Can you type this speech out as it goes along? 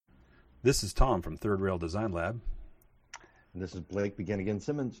This is Tom from Third Rail Design Lab. And this is Blake Begin Again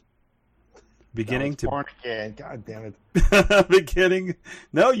Simmons. Beginning to born again. God damn it. Beginning.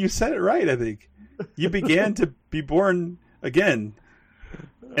 No, you said it right, I think. You began to be born again.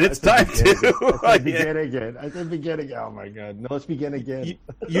 And it's time to. I said begin again. I said begin again. Oh my God. No, let's begin again.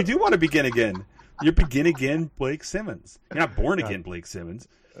 You do want to begin again. You're begin again Blake Simmons. You're not born again Blake Simmons.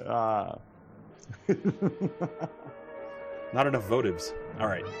 Not enough votives. All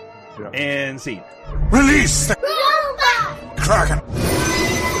right. Yeah. And scene. Release the Kraken!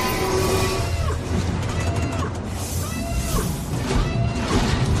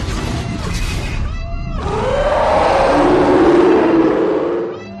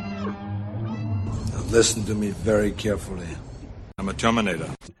 Now listen to me very carefully. I'm a Terminator.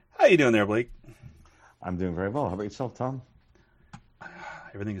 How you doing there, Blake? I'm doing very well. How about yourself, Tom?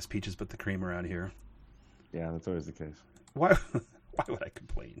 Everything is peaches but the cream around here. Yeah, that's always the case. Why would I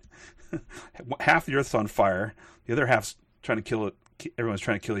complain? Half the Earth's on fire. The other half's trying to kill it. Everyone's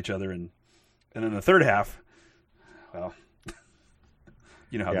trying to kill each other, and then the third half. Well,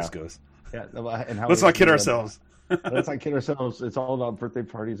 you know how this goes. Yeah, and how let's not kid ourselves. Let's not kid ourselves. It's all about birthday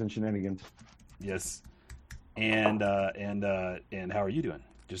parties and shenanigans. Yes, and how are you doing?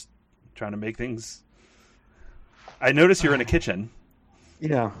 Just trying to make things. I notice you're in a kitchen.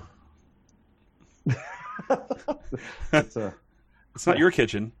 Yeah. It's not your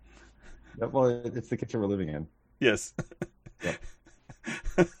kitchen. Well, it's the kitchen we're living in. Yes. Yep.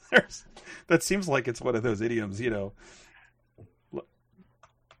 That seems like it's one of those idioms, you know.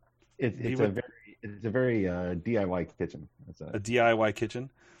 It's a very DIY kitchen. It's a DIY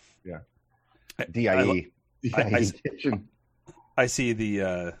kitchen. Yeah. DIE kitchen. I see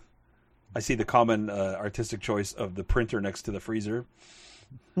the common artistic choice of the printer next to the freezer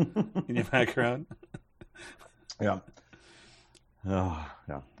in your background. Yeah. Oh,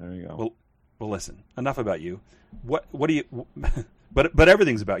 yeah. There you go. Well, listen. Enough about you. What do you? But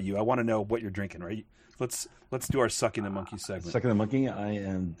everything's about you. I want to know what you're drinking, right? Let's do our Sucking the Monkey segment. Sucking the Monkey. I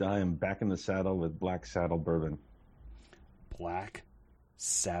am back in the saddle with Black Saddle Bourbon. Black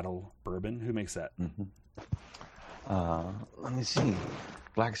Saddle Bourbon. Who makes that? Mm-hmm. Let me see.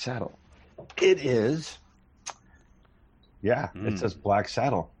 Black Saddle. It is. Yeah, it says Black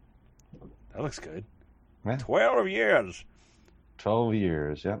Saddle. That looks good. Yeah. 12 years. 12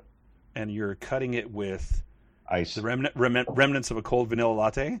 years, yep. And you're cutting it with ice. The remnants of a cold vanilla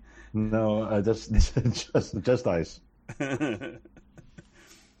latte? No, just ice.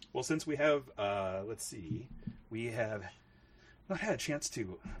 Well, since we have, let's see, we have not had a chance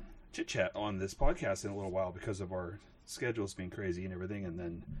to chit-chat on this podcast in a little while because of our schedules being crazy and everything. And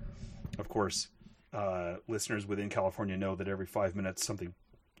then, of course, listeners within California know that every 5 minutes something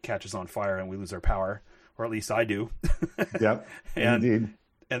catches on fire and we lose our power, or at least I do. Yep, indeed.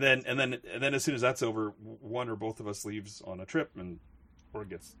 And then as soon as that's over, one or both of us leaves on a trip or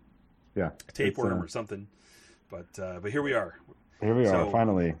gets a tapeworm or something. But here we are. Here we are,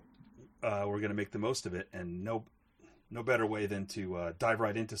 finally. We're going to make the most of it, and no better way than to dive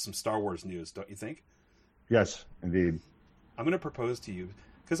right into some Star Wars news, don't you think? Yes, indeed. I'm going to propose to you,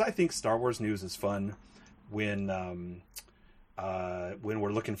 because I think Star Wars news is fun when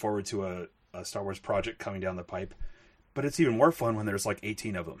we're looking forward to a Star Wars project coming down the pipe. But it's even more fun when there's like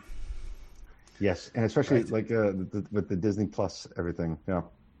 18 of them. Yes, and especially with the Disney Plus everything. Yeah.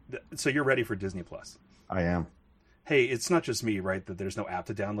 So you're ready for Disney Plus? I am. Hey, it's not just me, right? That there's no app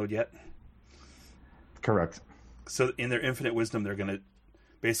to download yet. Correct. So in their infinite wisdom, they're going to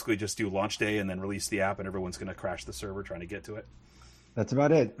basically just do launch day and then release the app, and everyone's going to crash the server trying to get to it. That's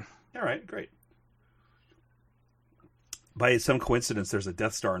about it. All right, great. By some coincidence, there's a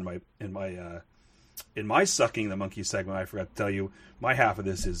Death Star in my Sucking the Monkey segment. I forgot to tell you, my half of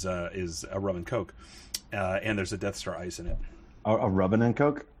this is a rum and coke, and there's a Death Star ice in it. A rubbin' and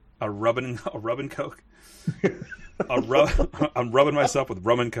coke. A rubbin' and coke. I'm rubbing myself with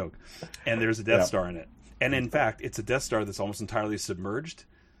rum and coke, and there's a Death Star in it. And in fact, it's a Death Star that's almost entirely submerged,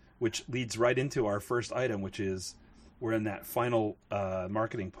 which leads right into our first item, which is we're in that final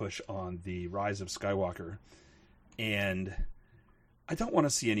marketing push on the Rise of Skywalker, and I don't want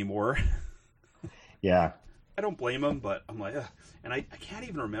to see any more. Yeah. I don't blame them, but I'm like, ugh. And I can't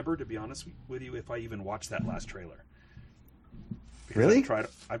even remember, to be honest with you, if I even watched that last trailer. Because really?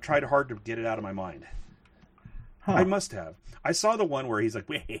 I've tried hard to get it out of my mind. Huh. I must have. I saw the one where he's like,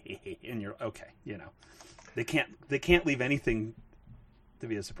 and you're okay. You know, they can't leave anything to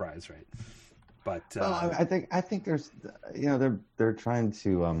be a surprise, right? But I think there's, they're trying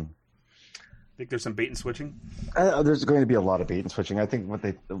to. Think there's some bait and switching? There's going to be a lot of bait and switching. I think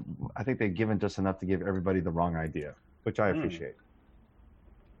they've given just enough to give everybody the wrong idea, which I appreciate.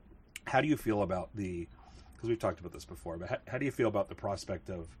 how do you feel about the? Because we've talked about this before, but how do you feel about the prospect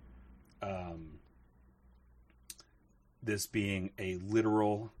of this being a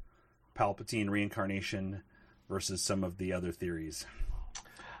literal Palpatine reincarnation versus some of the other theories?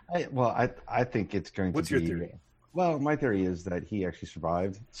 I think it's going to be... What's your theory? Well, my theory is that he actually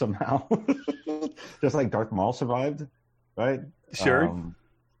survived somehow. Just like Darth Maul survived, right? Sure.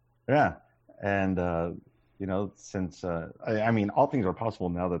 Yeah. And, since... I mean, all things are possible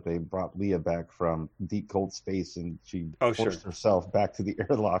now that they brought Leia back from deep cold space and she forced herself back to the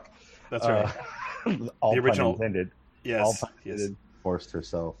airlock. That's right. All the original... pun intended. Yes. All pun intended, forced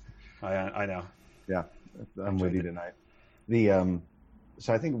herself. I know. Yeah. I'm with you tonight.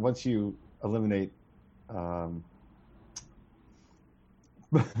 So I think once you eliminate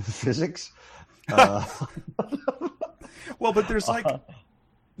physics, well, but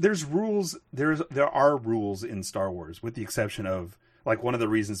there's rules. There are rules in Star Wars, with the exception of like one of the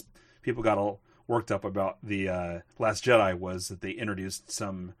reasons people got all worked up about the Last Jedi was that they introduced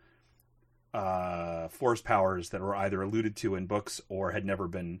some force powers that were either alluded to in books or had never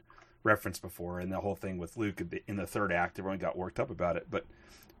been referenced before, and the whole thing with Luke in the third act, everyone got worked up about it. But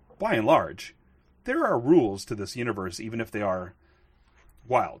by and large, there are rules to this universe, even if they are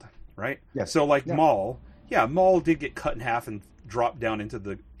wild, right? Yes. So like Maul, Maul did get cut in half and dropped down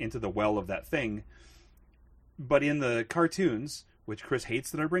into the well of that thing. But in the cartoons, which Chris hates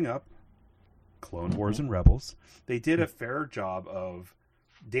that I bring up, Clone Wars and Rebels, they did a fair job of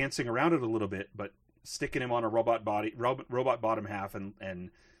dancing around it a little bit, but sticking him on a robot bottom half and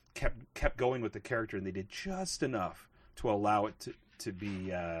kept going with the character, and they did just enough to allow it to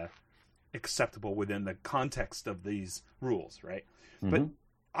be acceptable within the context of these rules, right? Mm-hmm.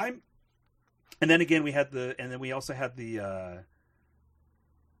 But and then again we also had the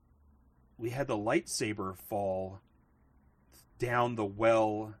lightsaber fall down the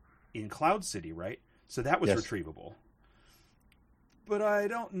well in Cloud City, right? So that was retrievable. But I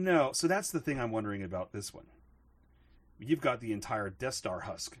don't know. So that's the thing I'm wondering about this one. You've got the entire Death Star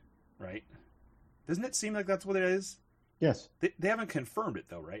husk, right? Doesn't it seem like that's what it is? Yes. They haven't confirmed it,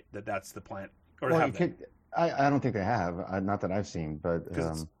 though, right? That's the plan. Or well, have they? I don't think they have. Not that I've seen, but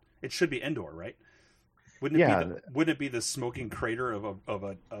it should be Endor, right? Wouldn't it be the smoking crater of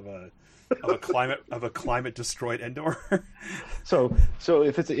a climate destroyed Endor? so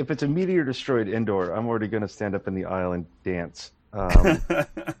if it's a meteor destroyed Endor, I'm already going to stand up in the aisle and dance.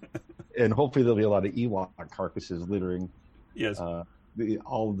 And hopefully there'll be a lot of Ewok carcasses littering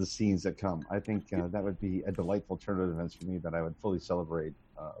all of the scenes that come. I think that would be a delightful turn of events for me that I would fully celebrate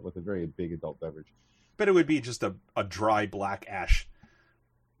with a very big adult beverage. But it would be just a dry black ash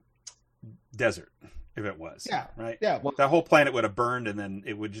desert if it was. Yeah. Right? Yeah. Well, that whole planet would have burned, and then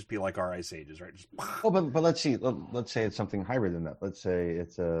it would just be like our ice ages, right? Just... Well, but let's see. Let's say it's something hybrid than that. Let's say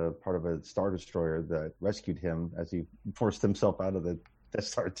it's a part of a Star Destroyer that rescued him as he forced himself out of the Death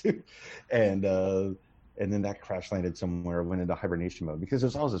Star too, and then that crash landed somewhere, went into hibernation mode, because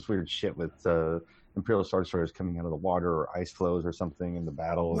there's all this weird shit with Imperial Star Destroyers coming out of the water or ice flows or something in the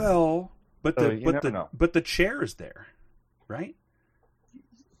battle. Well, but the chair is there, right?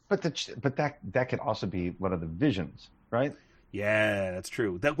 But that could also be one of the visions, right? Yeah, that's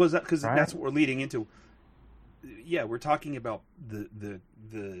true. Because that's what we're leading into. Yeah, we're talking about the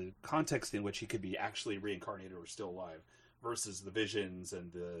context in which he could be actually reincarnated or still alive versus the visions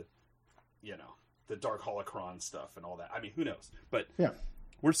and the Dark Holocron stuff and all that. I mean, who knows? But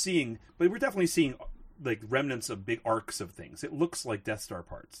we're definitely seeing like remnants of big arcs of things. It looks like Death Star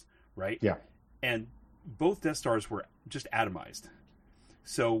parts, right? Yeah. And both Death Stars were just atomized.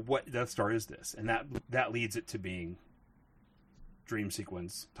 So what Death Star is this? And that leads it to being dream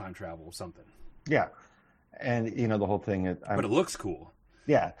sequence, time travel, something. Yeah. And, the whole thing... but it looks cool.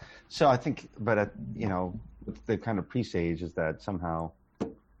 Yeah. So I think, the kind of presage is that somehow,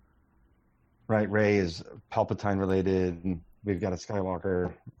 right, Rey is Palpatine related, and we've got a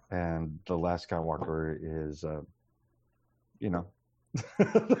Skywalker, and the last Skywalker is,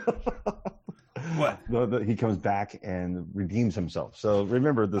 What? He comes back and redeems himself. So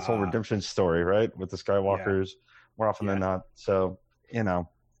remember this whole redemption story, right? With the Skywalkers, more often than not. So, Oh,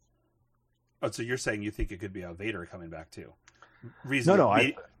 so you're saying you think it could be a Vader coming back too?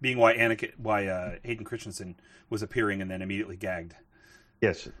 Being why Hayden Christensen was appearing and then immediately gagged.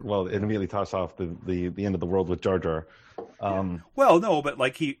 Yes, well, it immediately tossed off the end of the world with Jar Jar. Well, no, but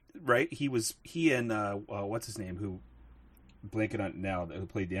like he and what's his name, who blanking on it now, who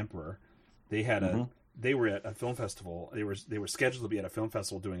played the Emperor. They had they were at a film festival. They were scheduled to be at a film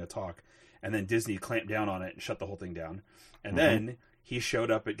festival doing a talk, and then Disney clamped down on it and shut the whole thing down. And then he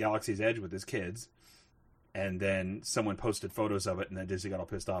showed up at Galaxy's Edge with his kids, and then someone posted photos of it, and then Disney got all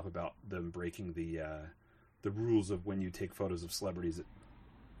pissed off about them breaking the rules of when you take photos of celebrities at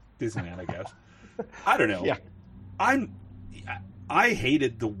Disneyland, I guess. I don't know. Yeah. I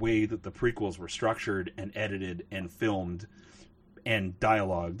hated the way that the prequels were structured and edited and filmed and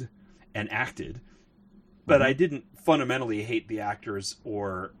dialogued and acted, but I didn't fundamentally hate the actors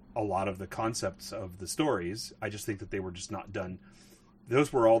or a lot of the concepts of the stories. I just think that they were just not done.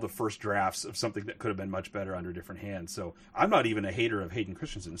 Those were all the first drafts of something that could have been much better under different hands. So I'm not even a hater of Hayden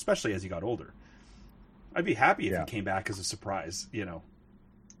Christensen, especially as he got older. I'd be happy if he came back as a surprise,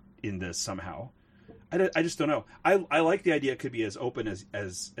 in this somehow. I just don't know. I like the idea it could be as open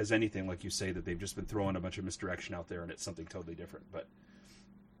as anything, like you say, that they've just been throwing a bunch of misdirection out there and it's something totally different. But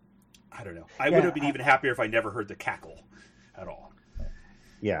I don't know. I would have been even happier if I never heard the cackle at all.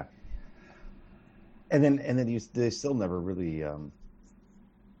 Yeah. And then they still never really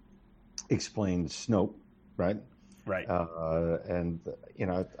explained Snoke, right? Right. And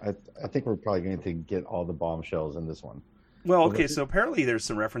I think we're probably going to get all the bombshells in this one. Well, okay, so apparently there's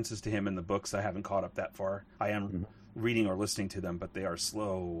some references to him in the books. I haven't caught up that far. I am reading or listening to them, but they are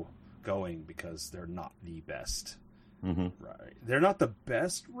slow going because they're not the best. Right. They're not the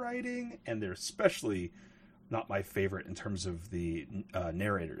best writing, and they're especially not my favorite in terms of the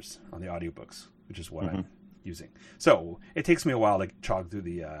narrators on the audiobooks, which is what I'm using. So it takes me a while to chog through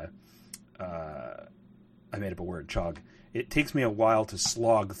the... I made up a word, chog. It takes me a while to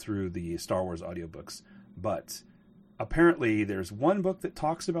slog through the Star Wars audiobooks, but... apparently, there's one book that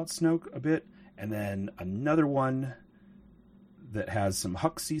talks about Snoke a bit, and then another one that has some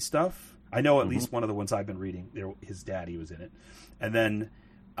Huxley stuff. I know at least one of the ones I've been reading, his daddy was in it. And then,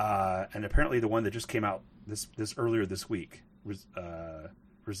 and apparently the one that just came out this earlier this week,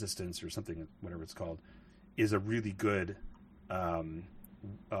 Resistance or something, whatever it's called, is a really good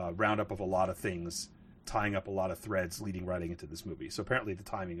roundup of a lot of things, tying up a lot of threads leading right into this movie. So apparently the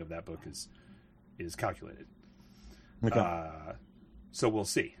timing of that book is calculated. Okay. So we'll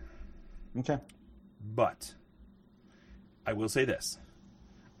see. Okay. But I will say this: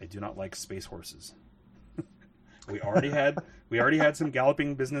 I do not like space horses. we already had some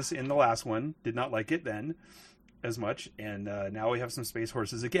galloping business in the last one. Did not like it then as much, and now we have some space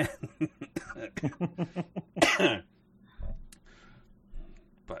horses again.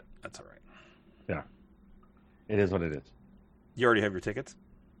 But that's all right. Yeah. It is what it is. You already have your tickets?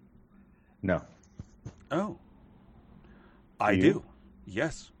 No. Oh. I do.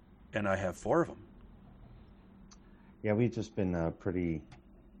 Yes. And I have 4 of them. Yeah, we've just been pretty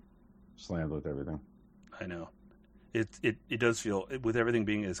slammed with everything. I know. It does feel, with everything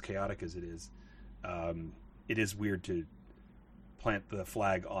being as chaotic as it is weird to plant the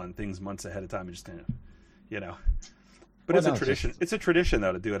flag on things months ahead of time and just kind of, But it's a tradition. It's a tradition,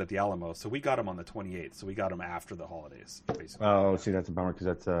 though, to do it at the Alamo. So we got them on the 28th. So we got them after the holidays, basically. Oh, see, that's a bummer because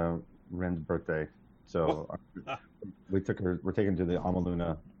that's Ren's birthday. So we're taking to the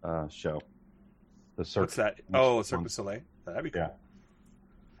Amaluna show. The Cirque. What's that? Oh, Cirque du Soleil. That'd be cool.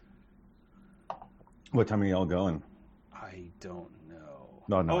 Yeah. What time are y'all going? I don't know.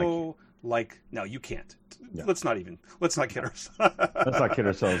 No. No, you can't. Yeah. Let's not kid ourselves. Let's not kid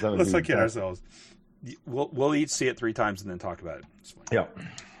ourselves. Let's not kid ourselves. We'll each see it 3 times and then talk about it. It's fine.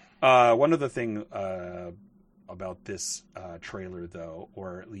 Yeah. One other thing about this trailer, though,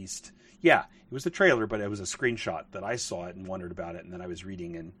 or at least, it was a trailer, but it was a screenshot that I saw it and wondered about it, and then I was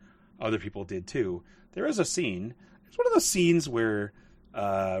reading, and other people did too. There is a scene. It's one of those scenes where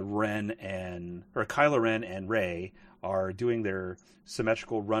Kylo Ren and Rey are doing their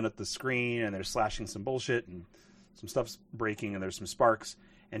symmetrical run at the screen, and they're slashing some bullshit, and some stuff's breaking, and there's some sparks.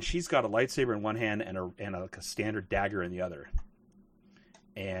 And she's got a lightsaber in one hand and a standard dagger in the other.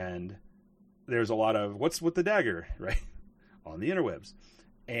 And there's a lot of, what's with the dagger, right? On the interwebs.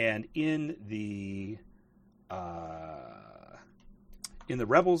 And in the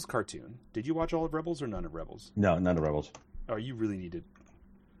Rebels cartoon, did you watch all of Rebels or none of Rebels? No, none of Rebels. Oh, you really need to.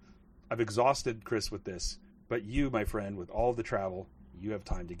 I've exhausted Chris with this, but you, my friend, with all of the travel, you have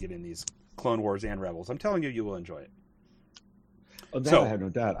time to get in these Clone Wars and Rebels. I'm telling you, you will enjoy it. Oh, that I have no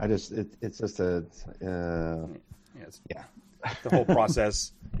doubt. It's just a the whole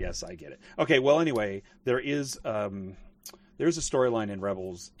process. Yes, I get it. Okay, well, anyway, there's a storyline in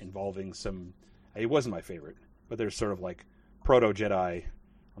Rebels involving some. It wasn't my favorite, but there's sort of like proto Jedi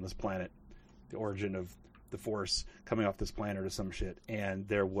on this planet, the origin of the Force coming off this planet or some shit, and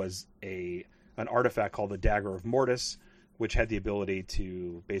there was an artifact called the Dagger of Mortis, which had the ability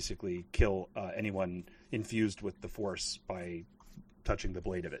to basically kill anyone infused with the Force by touching the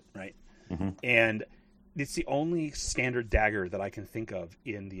blade of it, right? Mm-hmm. And it's the only standard dagger that I can think of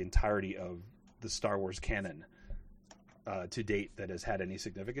in the entirety of the Star Wars canon to date that has had any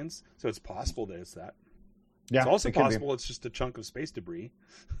significance. So it's possible that it's that. Yeah, it's also it could be. possible it's just a chunk of space debris.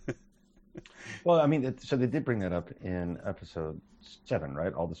 Well, I mean, so they did bring that up in episode 7,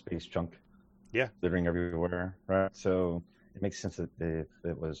 right? All the space junk. Yeah. Living everywhere, right? So it makes sense that if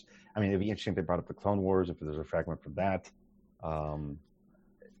it was. I mean, it'd be interesting if they brought up the Clone Wars, if there's a fragment from that.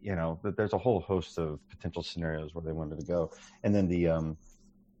 But there's a whole host of potential scenarios where they wanted to go, and then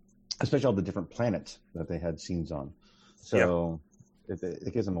especially all the different planets that they had scenes on. So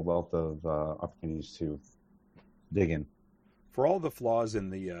it gives them a wealth of opportunities to dig in. For all the flaws in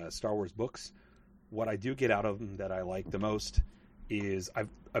the Star Wars books, what I do get out of them that I like the most is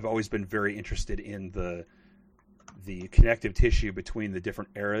I've always been very interested in the connective tissue between the different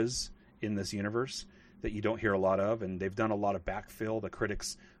eras in this universe that you don't hear a lot of, and they've done a lot of backfill. The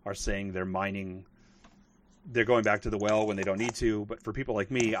critics are saying they're going back to the well when they don't need to, but for people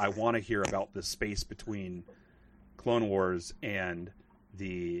like me, I want to hear about the space between Clone Wars and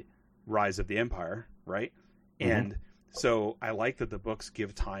the Rise of the Empire, right? Mm-hmm. And so I like that the books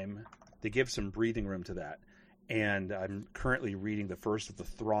give time. They give some breathing room to that. And I'm currently reading the first of the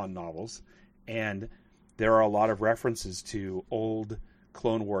Thrawn novels, and there are a lot of references to old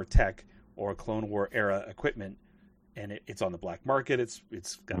Clone War tech or Clone War era equipment, and it's on the black market.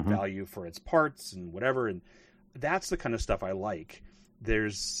 It's got value for its parts and whatever, and that's the kind of stuff I like.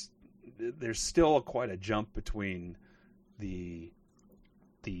 There's still quite a jump between the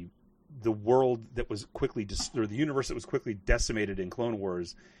world that was quickly or the universe that was quickly decimated in Clone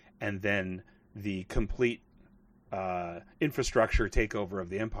Wars, and then the complete infrastructure takeover of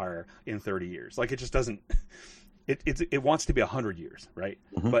the Empire in 30 years. Like, it just doesn't. It wants to be 100 years, right?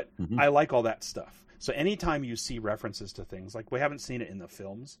 But I like all that stuff. So anytime you see references to things, like, we haven't seen it in the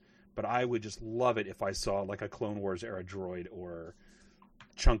films, but I would just love it if I saw like a Clone Wars era droid or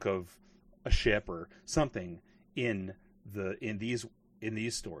chunk of a ship or something in these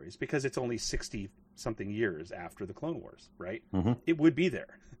stories, because it's only 60 something years after the Clone Wars, right? It would be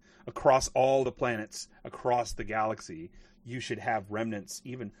there across all the planets, across the galaxy. You should have remnants,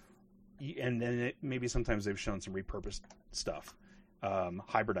 even, and then maybe sometimes they've shown some repurposed stuff,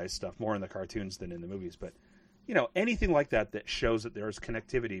 hybridized stuff, more in the cartoons than in the movies. But anything like that shows that there's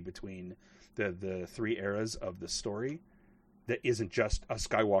connectivity between the three eras of the story, that isn't just a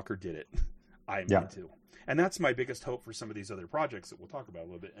Skywalker did it. I'm into. And that's my biggest hope for some of these other projects that we'll talk about a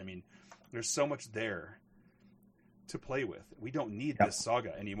little bit. I mean, there's so much there to play with. We don't need this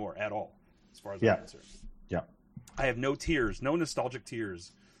saga anymore at all, as far as I'm concerned. Yeah. I have no nostalgic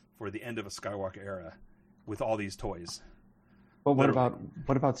tears for the end of a Skywalker era with all these toys. But what about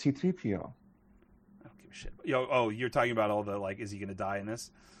C-3PO? I don't give a shit. You're talking about all the, like, is he going to die in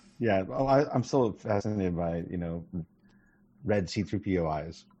this? Yeah. Well, I'm still fascinated by, red C-3PO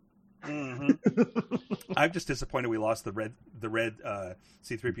eyes. I'm just disappointed we lost the red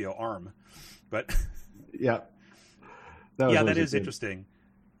C-3PO arm, but that is interesting.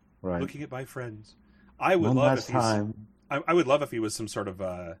 Right, looking at my friends, I would love if I would love if he was some sort of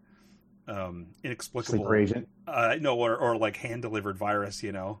inexplicable sleeper agent, or like hand delivered virus.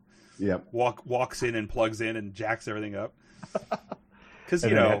 Walks in and plugs in and jacks everything up. Because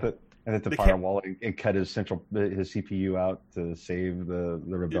and at the firewall and cut his CPU out to save the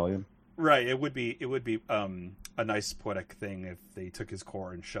rebellion. Right. It would be a nice poetic thing if they took his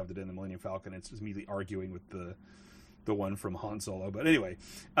core and shoved it in the Millennium Falcon. It's just immediately arguing with the one from Han Solo. But anyway,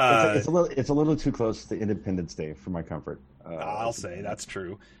 it's a little too close to Independence Day for my comfort. I'll say that's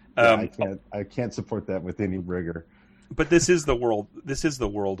true. I can't support that with any rigor. But this is the world. This is the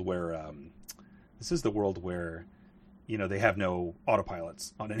world where they have no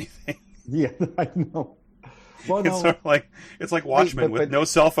autopilots on anything. Yeah, I know. Well, it's sort of like Watchmen with no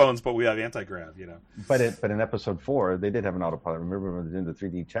cell phones, but we have anti-grav. But in episode 4, they did have an autopilot. Remember when they're doing the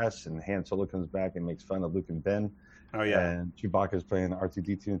 3D chess and Han Solo comes back and makes fun of Luke and Ben. Oh yeah. And Chewbacca's playing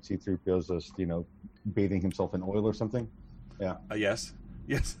R2D2 and C-3PO's just bathing himself in oil or something. Yeah. Yes.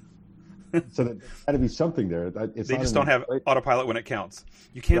 So there had to be something there. They just don't have autopilot when it counts.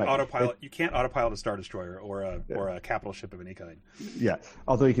 You can't autopilot. You can't autopilot a Star Destroyer or a capital ship of any kind. Yeah,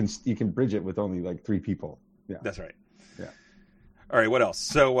 although you can bridge it with only like 3 people. Yeah, that's right. Yeah. All right. What else?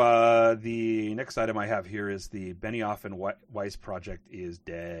 So the next item I have here is the Benioff and Weiss project is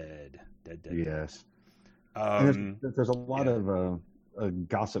dead. Yes. There's a lot of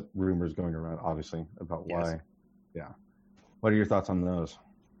gossip rumors going around, obviously, about why. Yeah. What are your thoughts on those?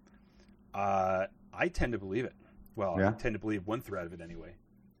 I tend to believe it. Well, I tend to believe one thread of it anyway.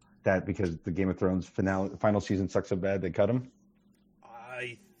 That because the Game of Thrones final season sucks so bad they cut him?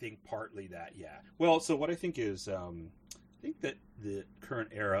 I think partly that, yeah. Well, so what I think is, I think that the current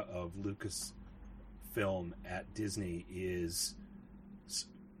era of film at Disney is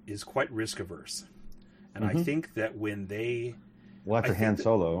quite risk averse, and Mm-hmm. I think that when they After Han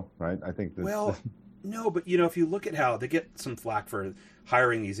Solo, right? I think that. well, no, but if you look at how they get some flack for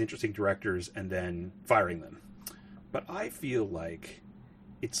hiring these interesting directors and then firing them, but I feel like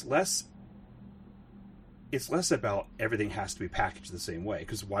it's less about everything has to be packaged the same way,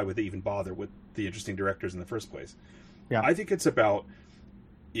 because why would they even bother with the interesting directors in the first place? Yeah. I think it's about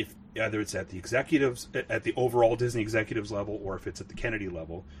if either it's at the executives, at the overall Disney executives level, or if it's at the Kennedy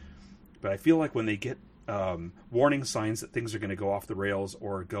level. But I feel like when they get warning signs that things are going to go off the rails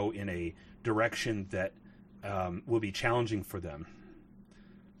or go in a direction that will be challenging for them,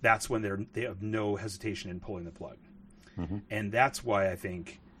 that's when they have no hesitation in pulling the plug. Mm-hmm. And that's why I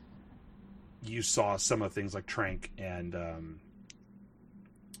think you saw some of things like Trank and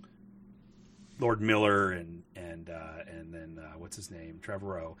Lord Miller and then what's his name,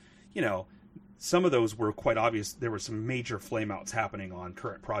 Trevorrow. Some of those were quite obvious. There were some major flameouts happening on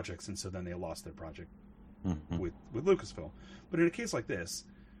current projects, and so then they lost their project Mm-hmm. with Lucasfilm. But in a case like this,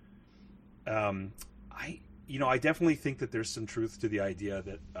 I definitely think that there's some truth to the idea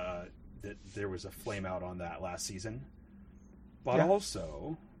that that there was a flameout on that last season. But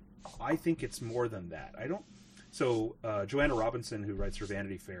also, I think it's more than that. So Joanna Robinson, who writes for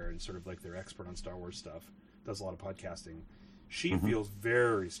Vanity Fair and sort of like their expert on Star Wars stuff, does a lot of podcasting. She Mm-hmm. feels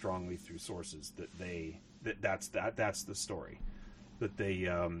very strongly through sources that that's the story, that they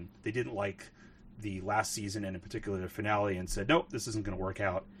didn't like the last season and in particular the finale and said, nope, this isn't going to work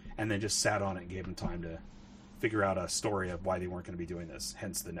out, and then just sat on it and gave them time to figure out a story of why they weren't going to be doing this,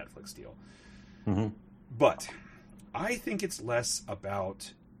 hence the Netflix deal. Mm-hmm. But I think it's less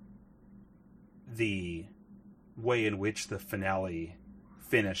about the way in which the finale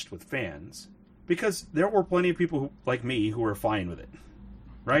finished with fans, because there were plenty of people like me who were fine with it,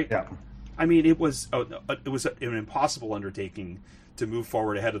 right? Yeah. I mean, it was an impossible undertaking to move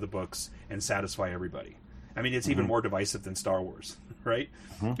forward ahead of the books and satisfy everybody. I mean, it's even more divisive than Star Wars, right?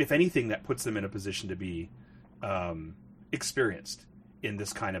 Mm-hmm. If anything, that puts them in a position to be experienced in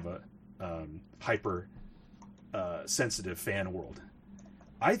this kind of a hyper sensitive fan world.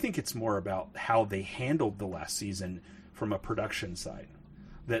 I think it's more about how they handled the last season from a production side,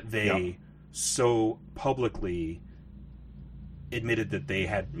 that they so publicly admitted that they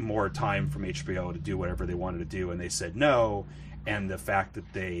had more time from HBO to do whatever they wanted to do, and they said no, and the fact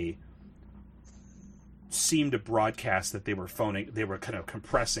that they seemed to broadcast that they were kind of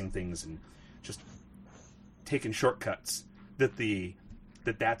compressing things and just taking shortcuts,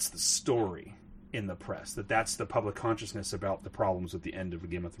 that's the story in the press, that's the public consciousness about the problems with the end of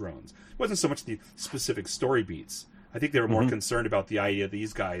Game of Thrones. It wasn't so much the specific story beats. I think they were more concerned about the idea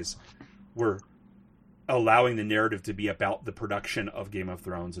these guys were allowing the narrative to be about the production of Game of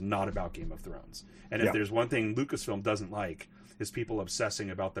Thrones and not about Game of Thrones. And if there's one thing Lucasfilm doesn't like, is people obsessing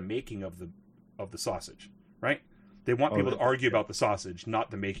about the making of the sausage, right? They want people to argue about the sausage,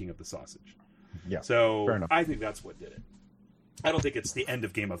 not the making of the sausage. Yeah. So fair enough. I think that's what did it. I don't think it's the end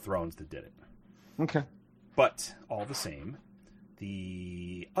of Game of Thrones that did it. Okay. But all the same,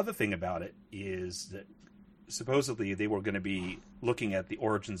 the other thing about it is that supposedly they were going to be looking at the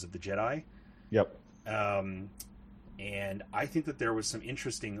origins of the Jedi. Yep. And I think that there was some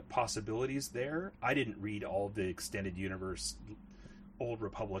interesting possibilities there. I didn't read all of the extended universe, Old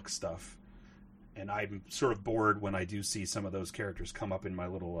Republic stuff, and I'm sort of bored when I do see some of those characters come up in my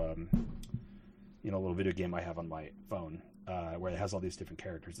little, little video game I have on my phone, where it has all these different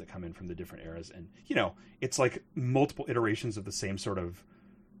characters that come in from the different eras, and it's like multiple iterations of the same sort of,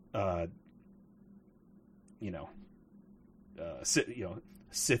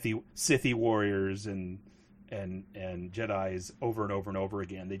 Sithy warriors and Jedis over and over and over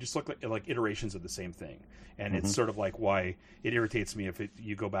again. They just look like iterations of the same thing, and it's sort of like why it irritates me if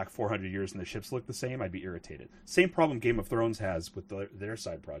you go back 400 years and the ships look the same. I'd be irritated. Same problem Game of Thrones has with their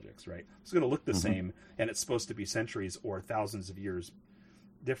side projects, right? It's going to look the same, and it's supposed to be centuries or thousands of years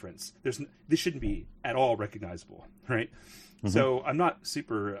difference. This shouldn't be at all recognizable, right? So I'm not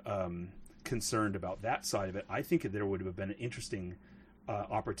super concerned about that side of it. I think there would have been an interesting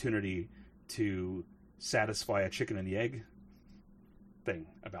opportunity to satisfy a chicken and the egg thing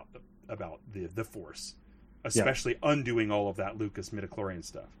about the Force, especially undoing all of that Lucas midichlorian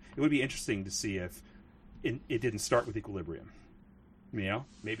stuff. It would be interesting to see if it didn't start with equilibrium.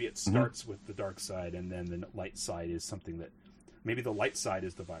 Maybe it starts with the dark side, and then the light side is something that maybe the light side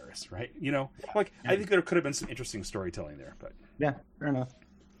is the virus, right? I think there could have been some interesting storytelling there, but yeah, fair enough.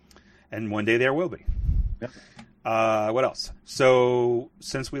 And one day there will be. Yep. What else? So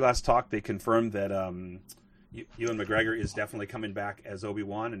since we last talked, they confirmed that Ewan McGregor is definitely coming back as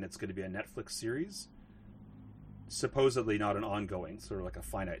Obi-Wan, and it's going to be a Netflix series. supposedly not an ongoing, sort of like a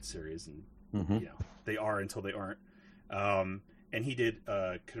finite series, and you know, they are until they aren't. And he did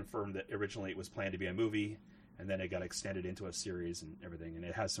confirm that originally it was planned to be a movie, and then it got extended into a series and everything. And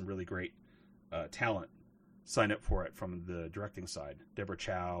it has some really great talent signed up for it from the directing side. Deborah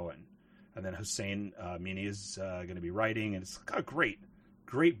Chow and then Hussein Mini is going to be writing, and it's got great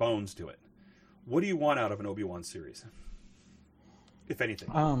bones to it. What do you want out of an Obi-Wan series, if anything?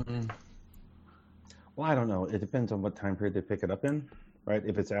 Well, I don't know. It depends on what time period they pick it up in, right?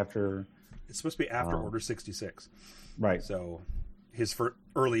 If it's after... It's supposed to be after Order 66. Right. So his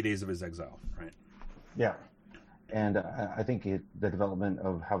early days of his exile, right? Yeah. And I think the development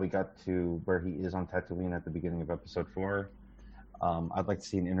of how we got to where he is on Tatooine at the beginning of Episode 4, I'd like to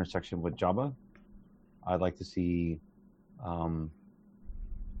see an intersection with Jabba. I'd like to see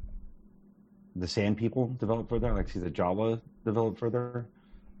the Sand People develop further. I'd like to see the Jawa develop further.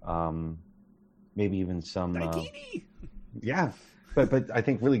 Maybe even some... yeah. But I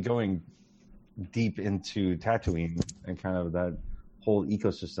think really going deep into Tatooine and kind of that whole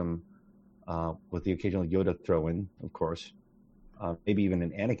ecosystem with the occasional Yoda throw-in, of course. Maybe even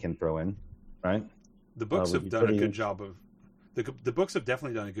an Anakin throw-in, right? The books have done a good job of... The books have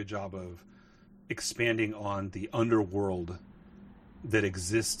definitely done a good job of expanding on the underworld that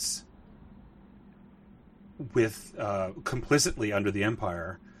exists with complicitly under the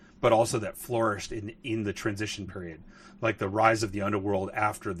Empire, but also that flourished in the transition period, like the rise of the underworld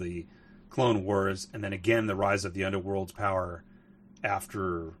after the Clone Wars, and then again the rise of the underworld's power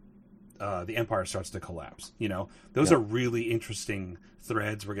after the Empire starts to collapse. You know, those are really interesting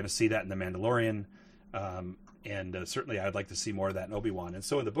threads. We're going to see that in The Mandalorian, and certainly I'd like to see more of that in Obi-Wan. And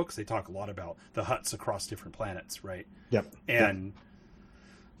so in the books they talk a lot about the Hutts across different planets, right? Yep. And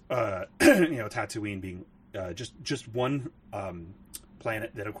you know, Tatooine being just one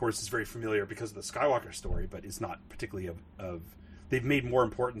planet that, of course, is very familiar because of the Skywalker story, but is not particularly of they've made more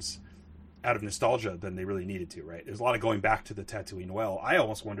importance out of nostalgia than they really needed to, right? There's a lot of going back to the Tatooine well. I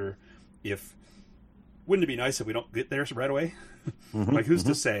almost wonder if, wouldn't it be nice if we don't get there right away? Like, who's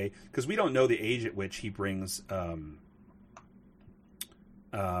to say? Because we don't know the age at which he brings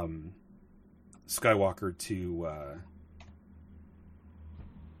Skywalker to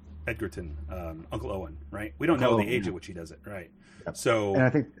Edgerton, Uncle Owen, right? We don't know the age at which he does it, right? Yep. So, and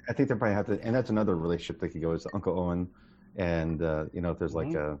I think they probably have to, and that's another relationship that could go is Uncle Owen, and you know, if there's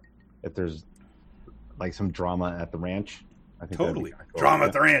like if there's like some drama at the ranch, I think totally cool. Drama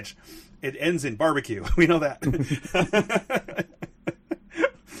at the ranch. It ends in barbecue. We know that.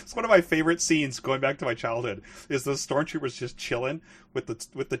 It's one of my favorite scenes going back to my childhood. Is the stormtroopers just chilling with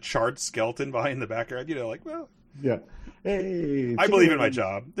the charred skeleton behind the background? You know, like, well, yeah. Hey, I believe in my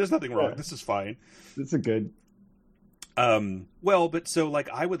job. There's nothing wrong. This is fine. It's a good. Well, but so like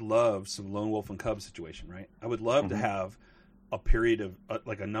I would love some Lone Wolf and Cub situation, right? I would love to have a period of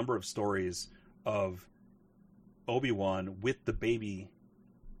like a number of stories of Obi-Wan with the baby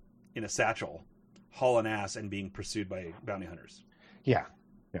in a satchel, hauling ass and being pursued by bounty hunters. Yeah.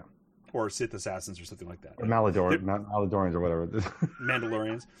 Or Sith assassins or something like that. Or Maladorians or whatever.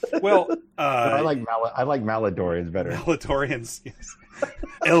 Mandalorians. Well, I like Maladorians better. Maladorians, yes.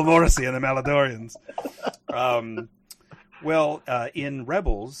 El Morrissey and the Maladorians. Well, in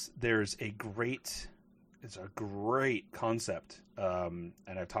Rebels, there's a great concept, and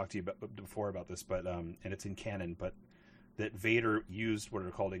I've talked to you before about this, but and it's in canon, but that Vader used what are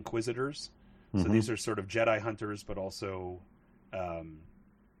called Inquisitors. So these are sort of Jedi hunters, but also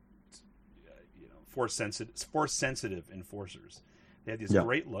force sensitive enforcers. They have this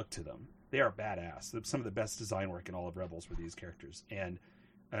great look to them. They are badass. Some of the best design work in all of Rebels were these characters. And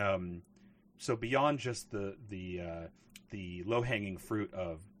so beyond just the low hanging fruit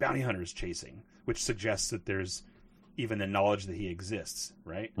of bounty hunters chasing, which suggests that there's even a knowledge that he exists,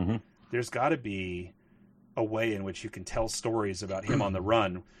 right? There's got to be a way in which you can tell stories about him on the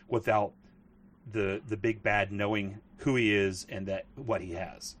run without the big bad knowing who he is and that what he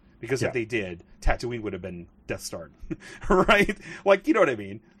has. Because if they did, Tatooine would have been Death Starred, right? Like, you know what I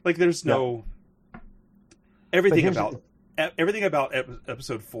mean? Like, there's no everything about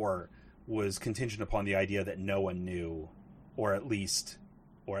Episode 4 was contingent upon the idea that no one knew, or at least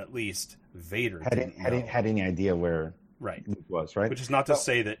Vader had any idea where Luke was, right? Which is not to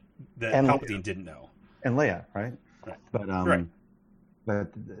say that Palpatine didn't know, and Leia, right? Right. But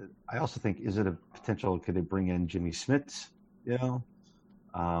but I also think, is it a potential? Could they bring in Jimmy Smits? You know.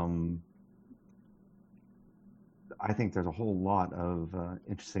 I think there's a whole lot of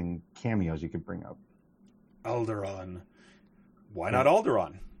interesting cameos you could bring up. Alderaan. Why not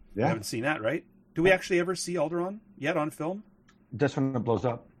Alderaan? Yeah. We haven't seen that, right? Do we actually ever see Alderaan yet on film? Just when it blows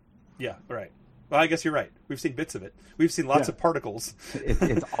up. Yeah, right. Well, I guess you're right. We've seen bits of it. We've seen lots of particles.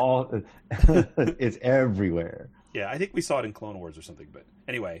 It's all, it's everywhere. Yeah, I think we saw it in Clone Wars or something. But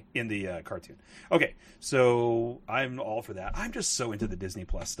anyway, in the cartoon. Okay, so I'm all for that. I'm just so into the Disney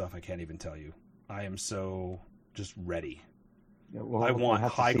Plus stuff, I can't even tell you. I am so just ready. Yeah, I want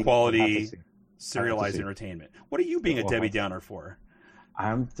high quality serialized entertainment. What are you being a Debbie Downer for?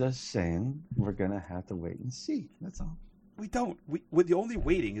 I'm just saying we're going to have to wait and see. That's all. We don't. The only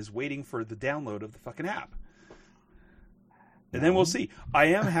waiting is waiting for the download of the fucking app. And then we'll see. I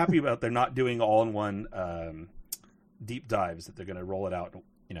am happy about they're not doing all-in-one deep dives, that they're going to roll it out,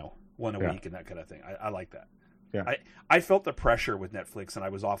 one a week and that kind of thing. I like that. Yeah. I felt the pressure with Netflix, and I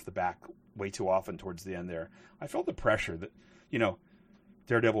was off the back way too often towards the end there. I felt the pressure that,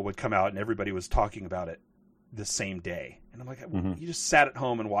 Daredevil would come out and everybody was talking about it the same day. And I'm like, you just sat at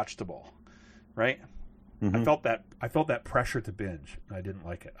home and watched them all, right? Mm-hmm. I felt that pressure to binge, and I didn't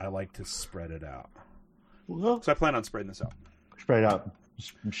like it. I like to spread it out. So I plan on spreading this out. Spread it out.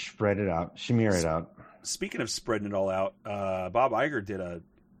 Spread it out. Smear it out. Speaking of spreading it all out, Bob Iger did a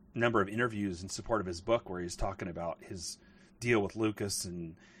number of interviews in support of his book where he's talking about his deal with Lucas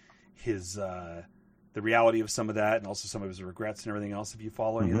and his the reality of some of that, and also some of his regrets and everything else. Have you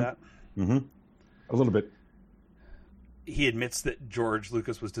followed any of that? Mm-hmm. A little bit. He admits that George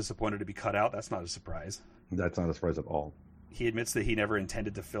Lucas was disappointed to be cut out. That's not a surprise. That's not a surprise at all. He admits that he never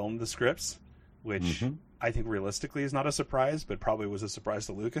intended to film the scripts, which I think realistically is not a surprise, but probably was a surprise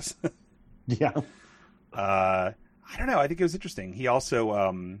to Lucas. Yeah. I don't know. I think it was interesting. He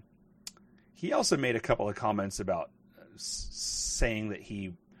also made a couple of comments about saying that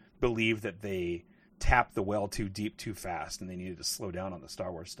he believed that they tapped the well too deep too fast and they needed to slow down on the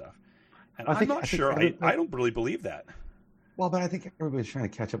Star Wars stuff. And I'm not sure. I don't really believe that. Well, but I think everybody's trying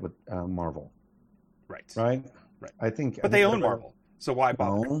to catch up with Marvel. Right. I think. But they own Marvel, so why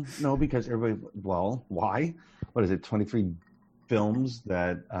bother? No, because everybody. Well, why? What is it? 23 films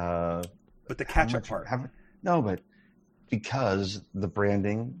that. But the catch-up part. No, but because the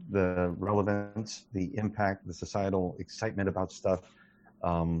branding, the relevance, the impact, the societal excitement about stuff,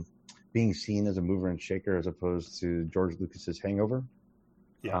 being seen as a mover and shaker as opposed to George Lucas's Hangover.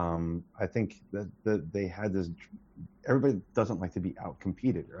 Yeah. I think that they had this. Everybody doesn't like to be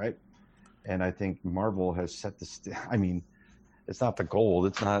outcompeted, right? And I think Marvel has set the. I mean, it's not the gold.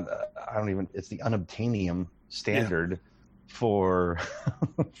 It's not. It's the unobtainium standard for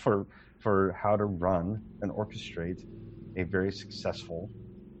how to run and orchestrate a very successful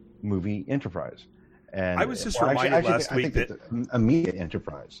movie enterprise. And I was just reminded last week that a media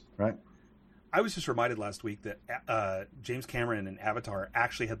enterprise, right? I was just reminded last week that James Cameron and Avatar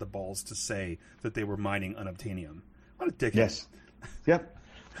actually had the balls to say that they were mining unobtainium. What a dickhead! Yes. Yep.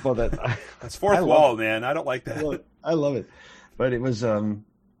 Well, that's fourth wall, man. I don't like that. I love it, but it was, I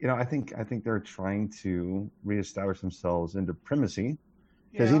think they're trying to reestablish themselves into primacy,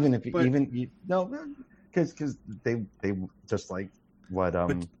 because because they just like what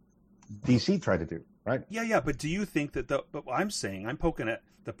DC tried to do, right? Yeah. But do you think that but I'm saying I'm poking at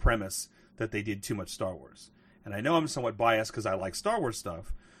the premise that they did too much Star Wars, and I know I'm somewhat biased because I like Star Wars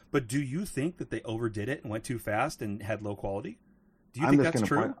stuff. But do you think that they overdid it and went too fast and had low quality? Do you think that's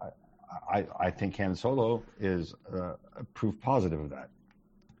true? I think Han Solo is a proof positive of that.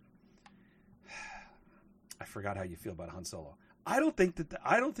 I forgot how you feel about Han Solo. I don't think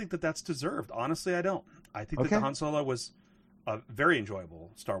that that's deserved. Honestly, I don't. I think that the Han Solo was a very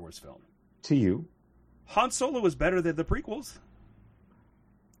enjoyable Star Wars film. To you, Han Solo was better than the prequels.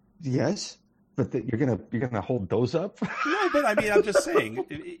 Yes, but you're gonna hold those up? No, but I mean, I'm just saying.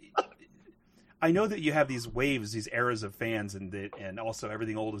 I know that you have these waves, these eras of fans, and also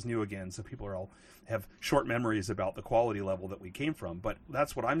everything old is new again. So people have short memories about the quality level that we came from. But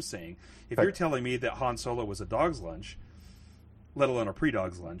that's what I'm saying. If you're telling me that Han Solo was a dog's lunch, let alone a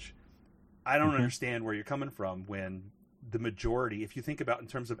pre-dog's lunch, I don't understand where you're coming from when the majority, if you think about in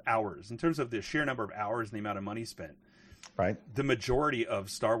terms of hours, in terms of the sheer number of hours and the amount of money spent, right? The majority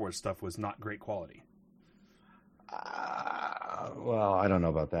of Star Wars stuff was not great quality. Well, I don't know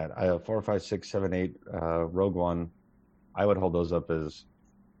about that. 4, 5, 6, 7, 8, Rogue One, I would hold those up as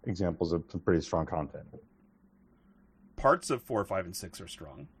examples of some pretty strong content. Parts of 4, 5, and 6 are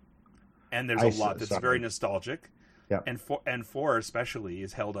strong, and there's a lot that's very nostalgic. Yeah, and 4 especially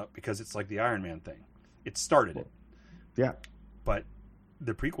is held up because it's like the Iron Man thing. It started it. Yeah, but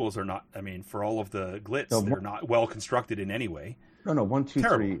the prequels are not. I mean, for all of the glitz, they're not well constructed in any way. No, 1, 2,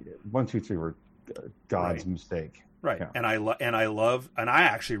 3, 1, 2, 3 were God's mistake. Right. Yeah. And I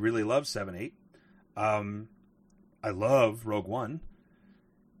actually really love 7, 8. I love Rogue One.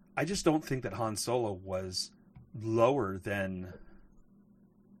 I just don't think that Han Solo was lower than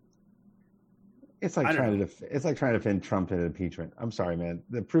It's like it's like trying to defend Trump in an impeachment. I'm sorry, man.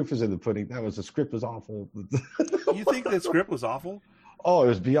 The proof is in the pudding. The script was awful. You think the script was awful? Oh, it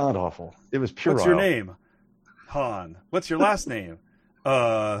was beyond awful. It was pure. What's your name? Han. What's your last name?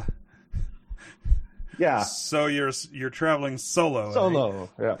 Yeah. So you're traveling solo. Solo.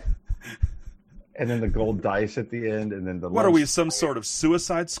 Yeah. And then the gold dice at the end, and then the. What are we? Some sort of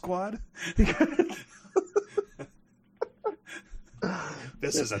Suicide Squad?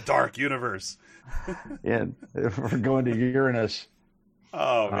 This is a dark universe. Yeah, we're going to Uranus.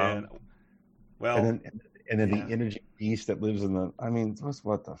 Oh man. Well, and then the energy beast that lives in the. I mean,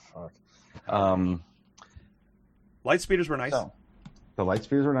 what the fuck? Light speeders were nice. So, the light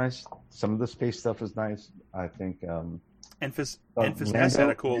speeders were nice. Some of the space stuff is nice. I think. Enfys Nest had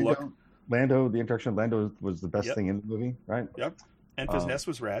a cool look. Lando, the introduction of Lando was the best thing in the movie, right? Yep. Enfys Nest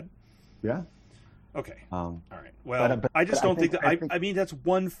was rad. Yeah. Okay. All right. Well, I just don't think that. I mean, that's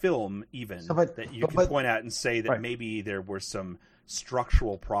one film even that you can point at and say that maybe there were some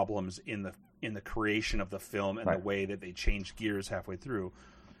structural problems in the creation of the film and the way that they changed gears halfway through.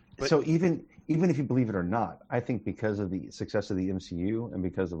 But, so even if you believe it or not, I think because of the success of the MCU and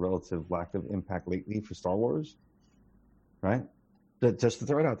because of the relative lack of impact lately for Star Wars, right? That just to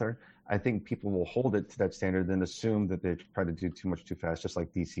throw it out there, I think people will hold it to that standard, then assume that they try to do too much too fast, just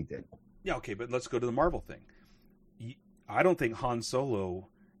like DC did. Yeah, okay, but let's go to the Marvel thing. I don't think Han Solo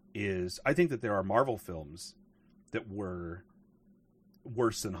is... I think that there are Marvel films that were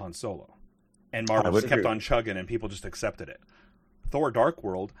worse than Han Solo. And Marvel just kept on chugging and people just accepted it. Thor Dark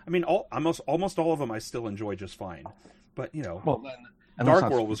World, I mean, almost all of them I still enjoy just fine. But, you know, Dark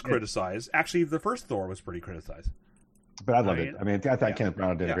World was criticized. Actually, the first Thor was pretty criticized. But I love it. I mean, I thought Kenneth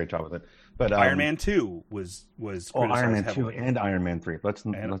Branagh did a great job with it. But Iron Man 2 was criticized Iron Man heavily. 2 and Iron Man 3. Let's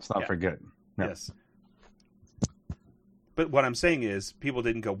not forget. No. Yes. But what I'm saying is, people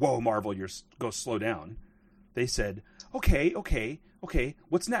didn't go, "Whoa, Marvel, go slow down." They said, "Okay,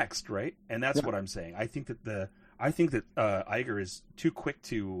 what's next?" Right? And that's what I'm saying. I think that Iger is too quick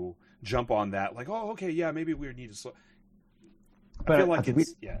to jump on that. Like, oh, okay, yeah, maybe we need to slow. But I feel like the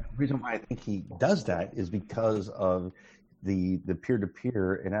reason why I think he does that is because of the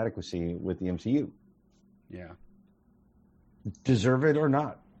peer-to-peer inadequacy with the MCU. Yeah. Deserve it or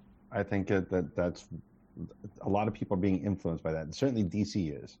not, I think that's a lot of people are being influenced by that. And certainly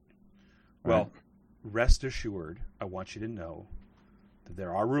DC is. Right? Well, rest assured, I want you to know that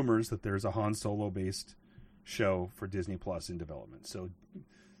there are rumors that there's a Han Solo-based show for Disney Plus in development. So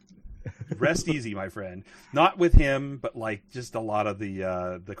rest easy, my friend. Not with him, but like just a lot of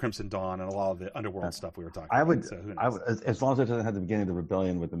the Crimson Dawn and a lot of the Underworld stuff we were talking about. So who knows? As long as it doesn't have the beginning of the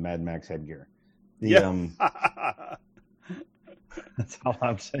rebellion with the Mad Max headgear. That's all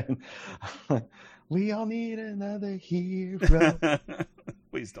I'm saying. We all need another hero.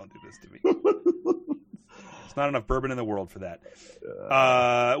 Please don't do this to me. There's not enough bourbon in the world for that.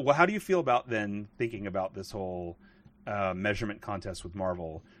 Well, how do you feel about then thinking about this whole measurement contest with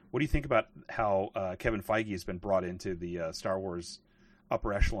Marvel? What do you think about how Kevin Feige has been brought into the Star Wars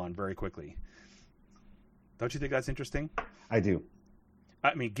upper echelon very quickly? Don't you think that's interesting? I do.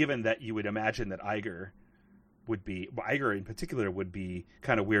 I mean, given that you would imagine that Iger in particular would be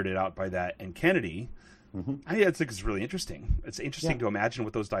kind of weirded out by that, and Kennedy, I think it's really interesting. It's interesting to imagine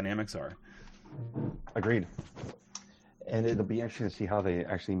what those dynamics are. Agreed. And it'll be interesting to see how they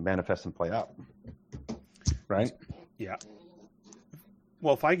actually manifest and play out. Right? Yeah.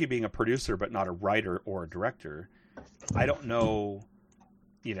 Well, Feige being a producer but not a writer or a director, I don't know,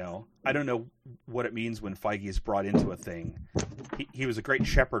 I don't know what it means when Feige is brought into a thing. He was a great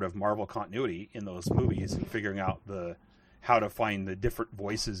shepherd of Marvel continuity in those movies and figuring out how to find the different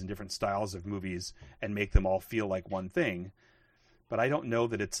voices and different styles of movies and make them all feel like one thing. But I don't know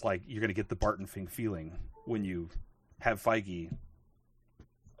that it's like you're going to get the Barton Fink feeling when you have Feige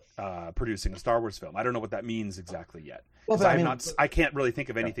producing a Star Wars film. I don't know what that means exactly yet. Well, I can't really think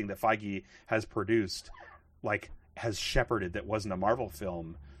of anything that Feige has produced, like has shepherded that wasn't a Marvel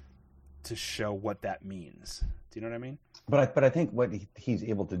film, to show what that means. Do you know what I mean? But I think what he's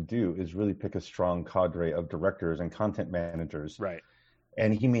able to do is really pick a strong cadre of directors and content managers. Right.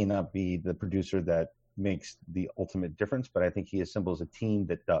 And he may not be the producer that makes the ultimate difference, but I think he assembles a team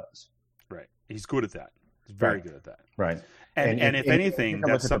that does. Right. He's good at that. He's very good at that. Right. And if anything,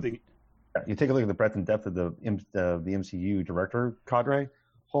 that's something. You take a look at the breadth and depth of the MCU director cadre.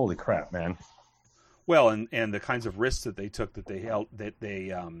 Holy crap, man! Well, and the kinds of risks that they took, that they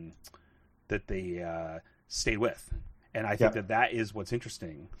stayed with, and I think that is what's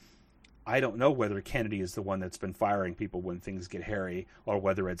interesting. I don't know whether Kennedy is the one that's been firing people when things get hairy, or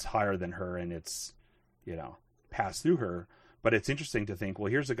whether it's higher than her and it's passed through her. But it's interesting to think,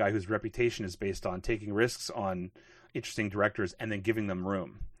 well, here's a guy whose reputation is based on taking risks on interesting directors and then giving them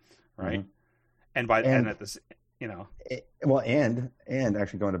room, right? And at this, well, and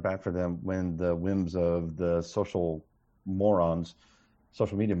actually going to bat for them when the whims of the social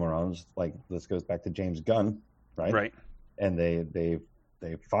media morons, like this goes back to James Gunn, right? Right. And they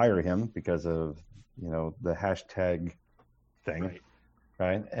fire him because of the hashtag thing,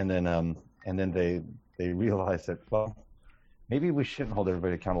 right? And then they realize that, well, maybe we shouldn't hold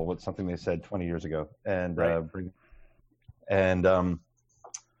everybody accountable with something they said 20 years ago, and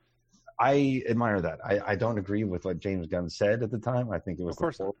I admire that. I don't agree with what James Gunn said at the time. I think it was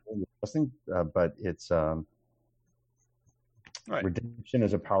disgusting, but it's redemption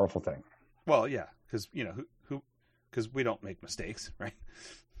is a powerful thing. Well, yeah, because because we don't make mistakes, right?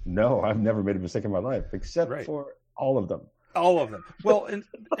 No, I've never made a mistake in my life, except for all of them. All of them. Well,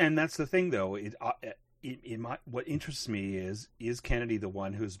 and that's the thing, though. What interests me is Kennedy the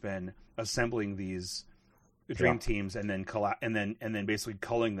one who's been assembling these dream teams and then and then basically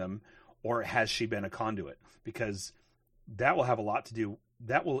culling them, or has she been a conduit? Because that will have a lot to do.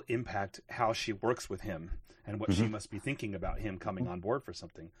 That will impact how she works with him and what she must be thinking about him coming on board for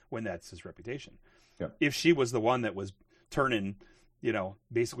something when that's his reputation. Yeah. If she was the one that was turning,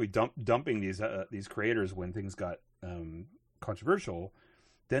 basically dumping these creators when things got controversial,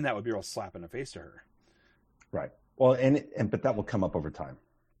 then that would be a real slap in the face to her. Right. Well, but that will come up over time,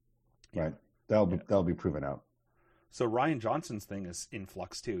 right? That'll be proven out. So Rian Johnson's thing is in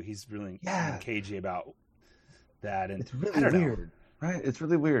flux too. He's really cagey about that, and it's really weird, right? It's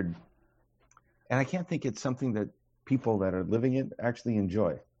really weird, and I can't think it's something that people that are living it actually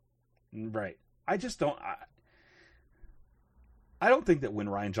enjoy. Right. I just don't. I don't think that when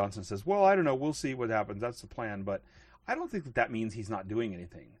Rian Johnson says, "Well, I don't know, we'll see what happens. That's the plan," but I don't think that means he's not doing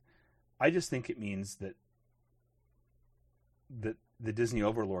anything. I just think it means that the Disney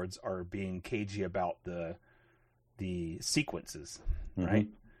overlords are being cagey about the sequences, right?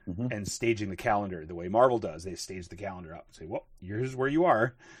 And staging the calendar the way Marvel does. They stage the calendar up and say, well, here's where you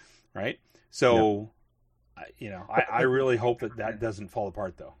are, right? So, I really hope that doesn't fall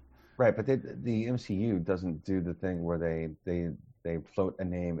apart, though. Right, but the MCU doesn't do the thing where they float a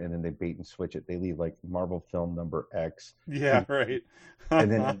name and then they bait and switch it. They leave like Marvel film number X. Yeah, right.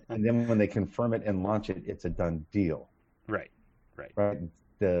 and then when they confirm it and launch it, it's a done deal. Right.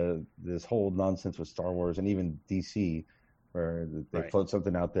 This whole nonsense with Star Wars and even DC, where they float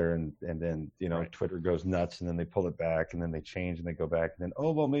something out there and then Twitter goes nuts and then they pull it back and then they change and they go back and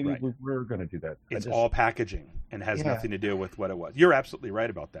then maybe we're going to do that. It's all packaging and has nothing to do with what it was. You're absolutely right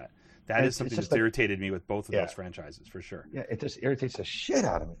about that. That is something that's irritated me with both of those franchises for sure. Yeah, it just irritates the shit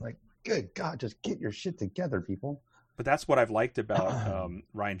out of me. Like, good God, just get your shit together, people. But that's what I've liked about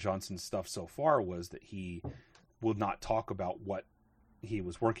Rian Johnson's stuff so far was that he will not talk about what he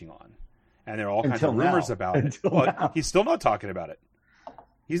was working on. And there are all kinds of rumors about it. Well, he's still not talking about it.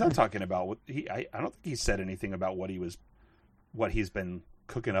 He's not talking about what I don't think he said anything about what he's been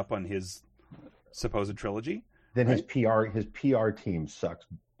cooking up on his supposed trilogy. Then his PR team sucks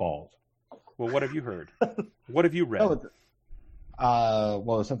balls. Well, what have you heard? What have you read?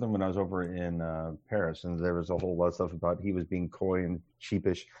 Well, it's something when I was over in Paris, and there was a whole lot of stuff about he was being coy and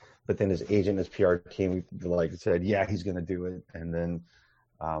sheepish, but then his agent, his PR team, said, yeah, he's going to do it, and then,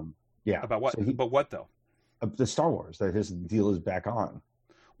 About what? So but what though? The Star Wars, that his deal is back on.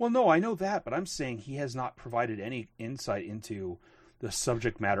 Well, no, I know that, but I'm saying he has not provided any insight into the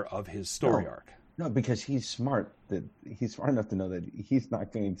subject matter of his story arc. No, because he's smart. That he's smart enough to know that he's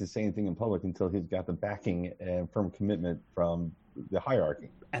not going to say anything in public until he's got the backing and firm commitment from the hierarchy.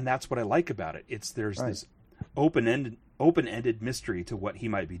 And that's what I like about it. There's this open-ended mystery to what he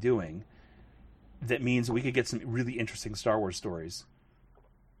might be doing. That means we could get some really interesting Star Wars stories.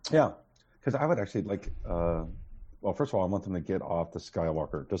 Yeah, because I would actually like. Well, first of all, I want them to get off the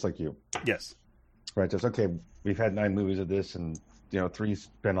Skywalker, just like you. Yes. Right. Just okay. We've had 9 movies of this, and 3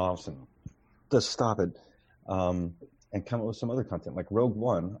 spinoffs, and just stop it, and come up with some other content. Like Rogue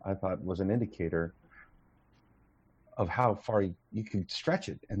One, I thought was an indicator of how far you could stretch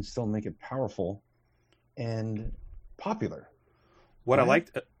it and still make it powerful and popular. What I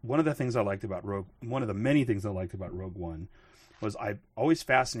liked, one of the many things I liked about Rogue One was I'm always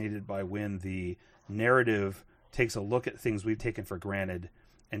fascinated by when the narrative takes a look at things we've taken for granted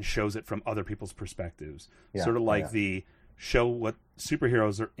and shows it from other people's perspectives. Sort of like the show what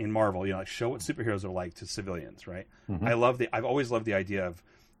superheroes are in Marvel, show what superheroes are like to civilians, right? Mm-hmm. I've always loved the idea of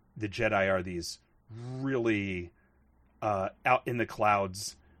the Jedi are these really out in the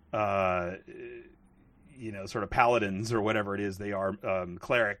clouds, sort of paladins or whatever it is. They are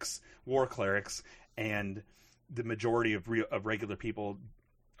clerics, war clerics, and the majority of regular people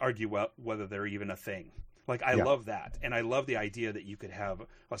argue whether they're even a thing. Like, I love that. And I love the idea that you could have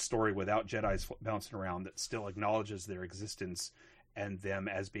a story without Jedis bouncing around that still acknowledges their existence and them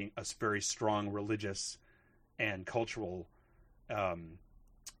as being a very strong religious and cultural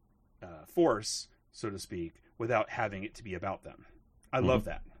force, so to speak, without having it to be about them. I love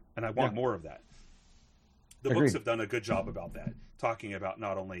that. And I want more of that. The books have done a good job about that, talking about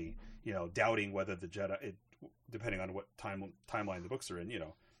not only, doubting whether the Jedi, depending on what timeline the books are in,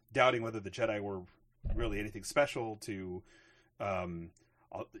 doubting whether the Jedi were really anything special to,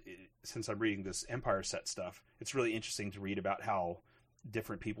 since I'm reading this Empire set stuff, it's really interesting to read about how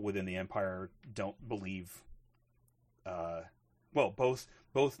different people within the Empire don't believe,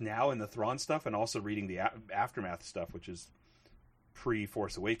 both now in the Thrawn stuff and also reading the Aftermath stuff, which is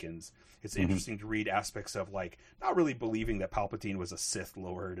pre-Force Awakens. It's interesting to read aspects of, like, not really believing that Palpatine was a Sith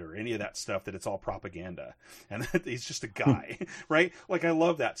Lord or any of that stuff, that it's all propaganda and that he's just a guy, right? Like, I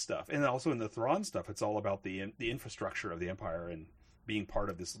love that stuff. And also in the Thrawn stuff, it's all about the infrastructure of the Empire and being part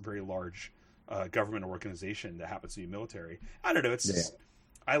of this very large government organization that happens to be military. I don't know. It's just,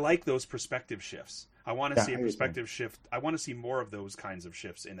 I like those perspective shifts. I want to see a perspective shift. I want to see more of those kinds of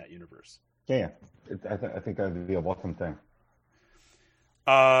shifts in that universe. I think that would be a welcome thing.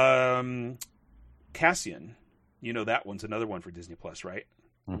 Cassian, that one's another one for Disney Plus, right?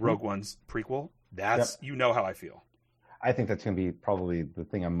 Rogue One's prequel. That's how I feel. I think that's going to be probably the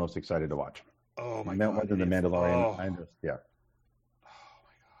thing I'm most excited to watch. Oh my god! The Mandalorian. Oh my god!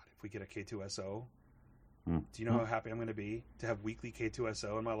 If we get a K2SO, do you know how happy I'm going to be to have weekly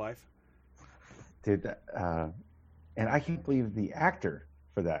K2SO in my life? Dude, and I can't believe the actor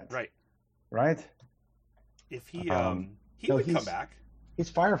for that. Right? If he would come back. He's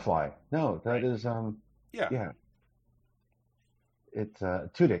Firefly. No, that is yeah. It's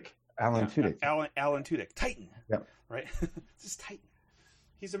Tudyk. Alan Tudyk. Alan Tudyk. Titan. Yep. Right? This is Titan.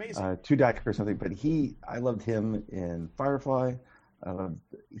 He's amazing. Tudyk or something, but I loved him in Firefly.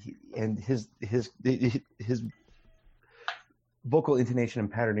 And his vocal intonation and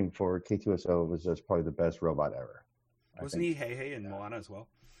patterning for K2SO was just probably the best robot ever. Wasn't he Hey in Moana as well?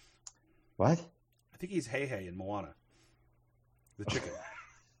 What? I think he's Hey in Moana. The chicken.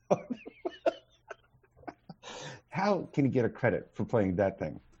 How can you get a credit for playing that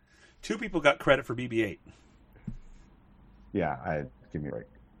thing? 2 people got credit for BB-8. Yeah, give me a break.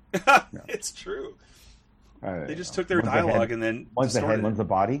 No. It's true. They just know. took their dialogue and then one's the head, one's the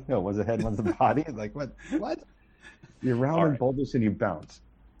body. No, one's the head, one's the body. Like what? You're round and bulbous and you bounce.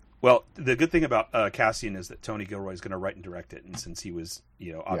 Well, the good thing about Cassian is that Tony Gilroy is going to write and direct it, and since he was,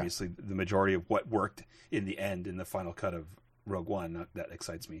 obviously the majority of what worked in the end in the final cut of Rogue One, that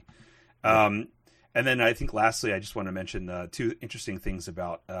excites me. And then I think lastly, I just want to mention 2 interesting things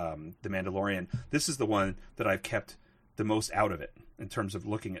about The Mandalorian. This is the one that I've kept the most out of it in terms of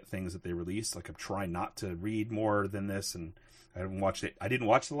looking at things that they released. Like, I'm trying not to read more than this, and I haven't watched it. I didn't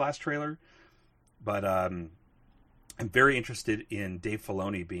watch the last trailer, but I'm very interested in Dave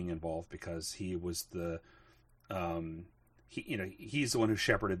Filoni being involved because he was he's the one who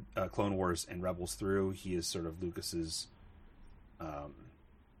shepherded Clone Wars and Rebels through. He is sort of Lucas's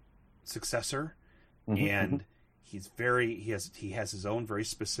successor, and he has his own very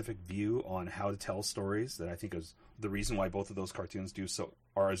specific view on how to tell stories that I think is the reason why both of those cartoons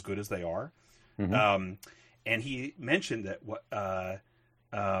are as good as they are. And he mentioned that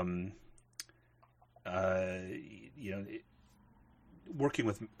working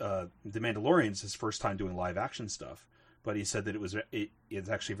with The Mandalorian is his first time doing live action stuff, but he said that it's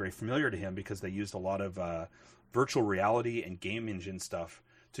actually very familiar to him because they used a lot of virtual reality and game engine stuff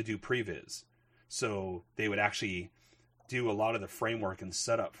to do previs. So they would actually do a lot of the framework and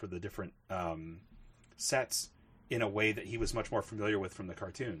setup for the different sets in a way that he was much more familiar with from the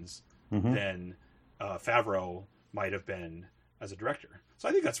cartoons than Favreau might have been as a director. So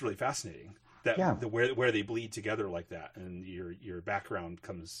I think that's really fascinating. Where they bleed together like that, and your background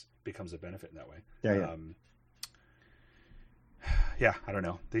becomes a benefit in that way. I don't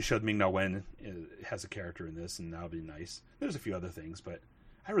know. They showed Ming-Na Wen has a character in this, and that'll be nice. There's a few other things, but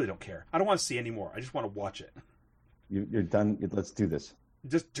I really don't care. I don't want to see any more. I just want to watch it. You're done. Let's do this.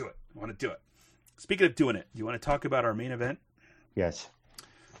 Just do it. I want to do it. Speaking of doing it, do you want to talk about our main event? Yes.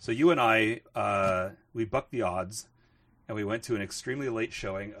 So you and I, we bucked the odds, and we went to an extremely late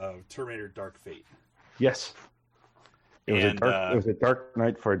showing of Terminator Dark Fate. Yes. It was a dark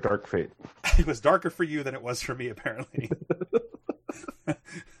night for a dark fate. It was darker for you than it was for me, apparently.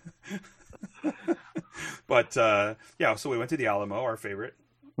 But, so we went to the Alamo, our favorite,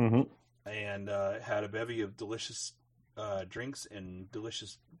 and had a bevy of delicious drinks and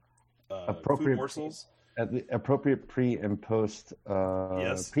delicious food morsels. At the appropriate pre and post,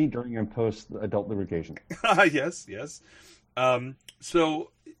 Yes. pre, during, and post adult lubrication. Yes, yes.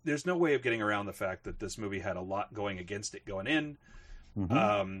 So there's no way of getting around the fact that this movie had a lot going against it going in.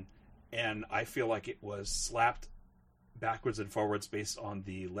 Mm-hmm. And I feel like it was slapped backwards and forwards based on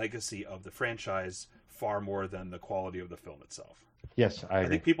the legacy of the franchise far more than the quality of the film itself. Yes, I agree.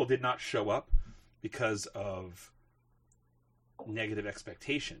 think people did not show up because of negative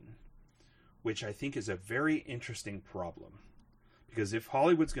expectation, which I think is a very interesting problem. Because if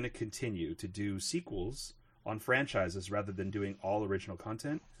Hollywood's going to continue to do sequels on franchises rather than doing all original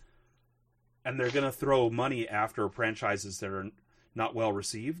content, and they're going to throw money after franchises that are not well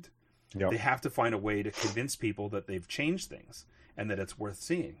received, Yep. they have to find a way to convince people that they've changed things and that it's worth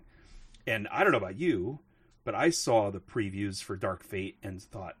seeing. And I don't know about you, but I saw the previews for Dark Fate and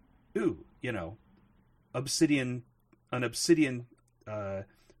thought, ooh, an Obsidian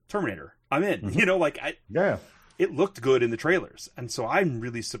Terminator. I'm in. Mm-hmm. Yeah. It looked good in the trailers. And so I'm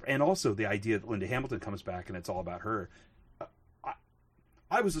really and also the idea that Linda Hamilton comes back and it's all about her.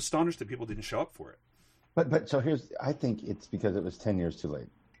 I was astonished that people didn't show up for it. But so I think it's because it was 10 years too late.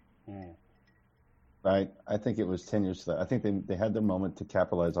 Mm. Right? I think it was 10 years too late. I think they had their moment to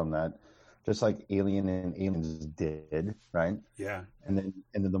capitalize on that, just like Alien and Aliens did, right? Yeah. And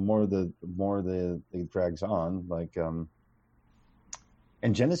then the more it drags on, like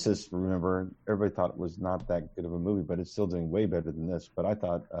and Genesis, remember, everybody thought it was not that good of a movie, but it's still doing way better than this. But I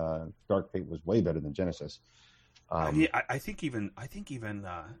thought Dark Fate was way better than Genesis. I think even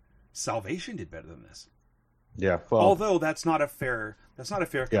Salvation did better than this. Yeah. Well, although that's not a fair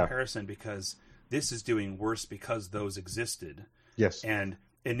comparison because this is doing worse because those existed. Yes. And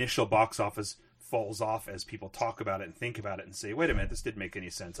initial box office falls off as people talk about it and think about it and say, "Wait a minute, this didn't make any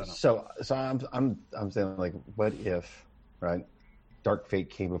sense." So I'm saying, like, what if, right? Dark Fate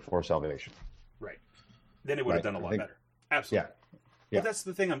came before Salvation. Right. Then it would have done a lot better. Absolutely. Yeah. But that's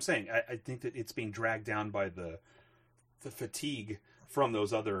the thing I'm saying. I think that it's being dragged down by the fatigue from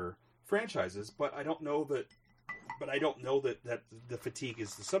those other franchises, but I don't know that that the fatigue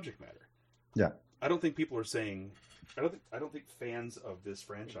is the subject matter. Yeah. I don't think people are saying I don't think fans of this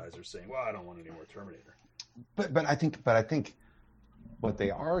franchise are saying, "Well, I don't want any more Terminator." But I think what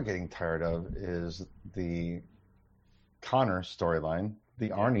they are getting tired of is the Connor storyline, the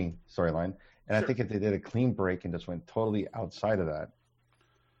Arnie storyline, and Sure. I think if they did a clean break and just went totally outside of that,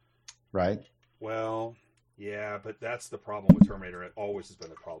 right? Well, yeah, but that's the problem with Terminator. It always has been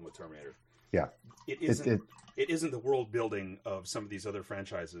the problem with Terminator. Yeah. It isn't the world building of some of these other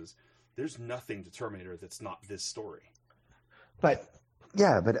franchises. There's nothing to Terminator that's not this story. But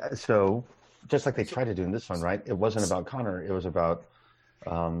so just like they tried to do in this one, right? It wasn't about Connor. It was about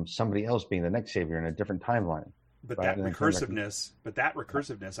somebody else being the next savior in a different timeline. But right? that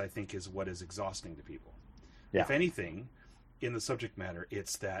recursiveness, I think, is what is exhausting to people. Yeah. If anything, in the subject matter,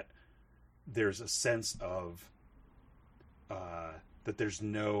 it's that there's a sense of that there's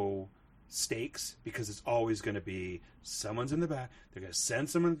no stakes because it's always going to be someone's in the back. They're going to send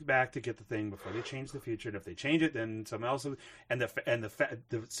someone back to get the thing before they change the future. And if they change it, then someone else. And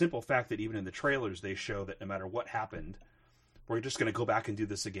the simple fact that even in the trailers they show that no matter what happened, we're just going to go back and do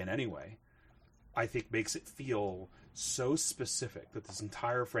this again anyway. I think makes it feel so specific that this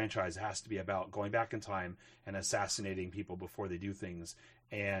entire franchise has to be about going back in time and assassinating people before they do things.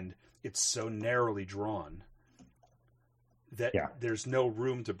 And it's so narrowly drawn that there's no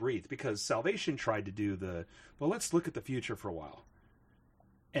room to breathe, because Salvation tried to do let's look at the future for a while.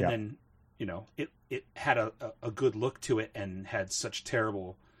 And then, it had a good look to it and had such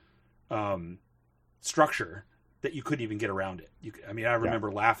terrible structure that you couldn't even get around it. I remember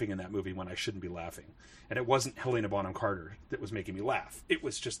laughing in that movie when I shouldn't be laughing. And it wasn't Helena Bonham Carter that was making me laugh. It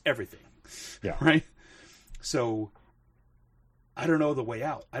was just everything. Yeah. Right? So I don't know the way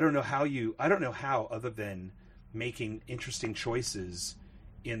out. I don't know how other than making interesting choices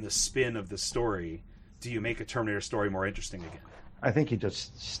in the spin of the story do you make a Terminator story more interesting again. I think you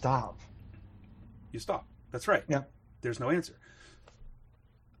just stop. You stop. That's right. Yeah. There's no answer.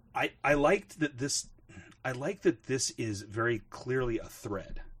 I liked that this is very clearly a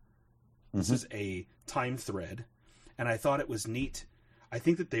thread. This is a time thread, and I thought it was neat. I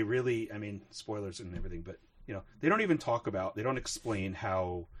think that they really, spoilers and everything, but they don't explain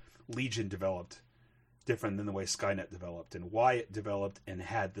how Legion developed different than the way Skynet developed and why it developed and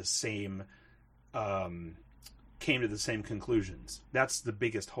had the same came to the same conclusions. That's the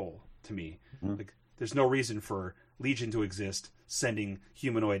biggest hole to me. Mm-hmm. Like, there's no reason for Legion to exist sending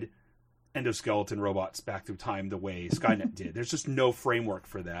humanoid endoskeleton robots back through time the way Skynet did. There's just no framework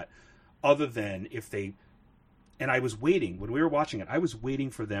for that, other than if they. And I was waiting when we were watching it. I was waiting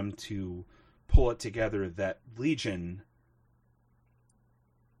for them to pull it together that Legion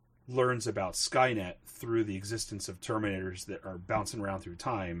learns about Skynet through the existence of Terminators that are bouncing around through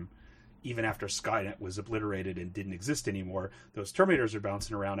time. Even after Skynet was obliterated and didn't exist anymore, those Terminators are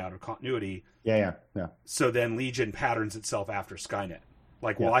bouncing around out of continuity. Yeah. So then Legion patterns itself after Skynet.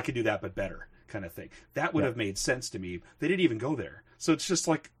 Like, well, I could do that, but better, kind of thing. That would have made sense to me. They didn't even go there. So it's just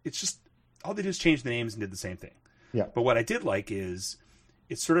all they did is change the names and did the same thing. Yeah. But what I did like is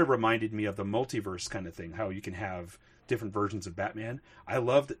it sort of reminded me of the multiverse kind of thing, how you can have different versions of Batman. I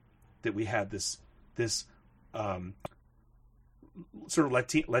loved that we had this sort of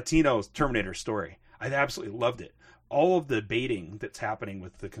Latino Terminator story. I absolutely loved it. All of the baiting that's happening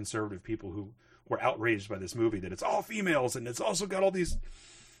with the conservative people who were outraged by this movie, that it's all females and it's also got all these,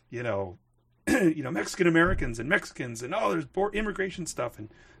 Mexican Americans and Mexicans and there's immigration stuff and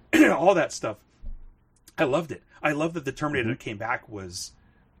all that stuff. I loved it. I love that the Terminator that came back was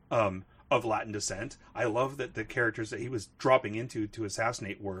of Latin descent. I love that the characters that he was dropping into to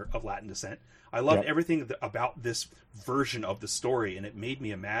assassinate were of Latin descent. I loved everything about this version of the story, and it made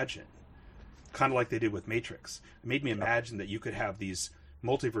me imagine, kind of like they did with Matrix, it made me imagine that you could have these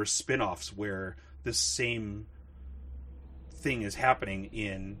multiverse spin-offs where this same thing is happening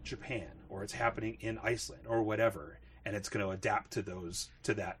in Japan, or it's happening in Iceland, or whatever, and it's going to adapt to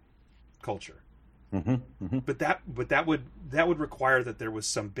that culture. But that would require that there was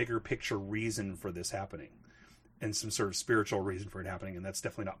some bigger picture reason for this happening, and some sort of spiritual reason for it happening, and that's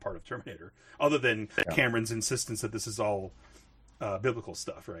definitely not part of Terminator, other than Cameron's insistence that this is all biblical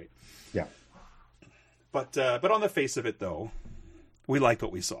stuff, right? Yeah. But on the face of it, though, we liked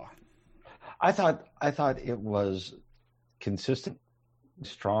what we saw. I thought it was consistent,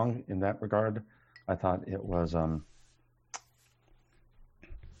 strong in that regard. I thought it was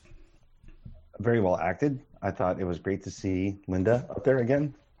very well acted. I thought it was great to see Linda up there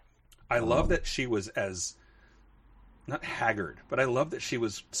again. I love that she was as not haggard, but I love that she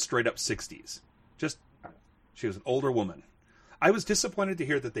was straight up 60s. She was an older woman. I was disappointed to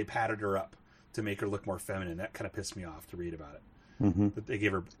hear that they padded her up to make her look more feminine. That kind of pissed me off to read about it. That they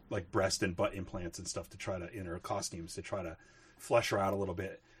gave her like breast and butt implants and stuff in her costumes to try to flesh her out a little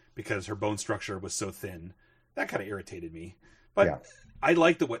bit because her bone structure was so thin. That kind of irritated me. But I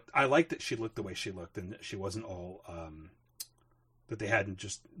liked that she looked the way she looked, and that she wasn't all that they hadn't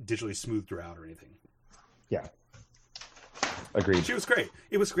just digitally smoothed her out or anything. Yeah. Agreed. She was great.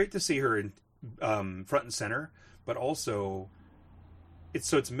 It was great to see her in front and center, but also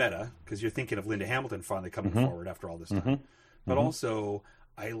it's meta because you're thinking of Linda Hamilton finally coming forward after all this time. But also,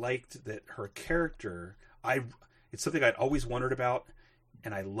 I liked that her character. It's something I'd always wondered about,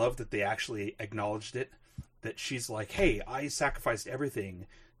 and I love that they actually acknowledged it. That she's like, "Hey, I sacrificed everything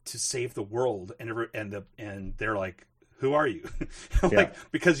to save the world," and they're like, "Who are you?"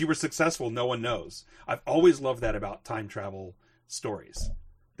 Because you were successful, no one knows. I've always loved that about time travel stories.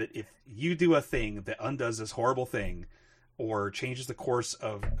 That if you do a thing that undoes this horrible thing, or changes the course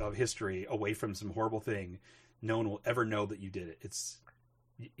of history away from some horrible thing, no one will ever know that you did it.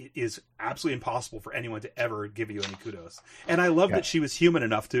 It is absolutely impossible for anyone to ever give you any kudos. And I love that she was human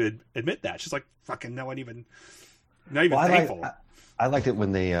enough to admit that. She's like, fucking not even thankful. I liked it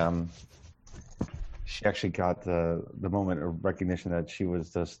when they she actually got the moment of recognition that she was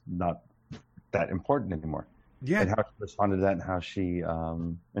just not that important anymore. Yeah. And how she responded to that and how she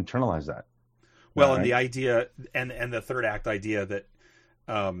internalized that. Well, and the idea and the third act idea that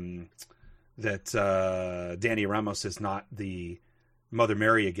Danny Ramos is not the Mother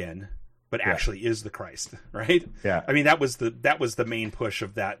Mary again, but actually is the Christ, right? Yeah. I mean, that was the main push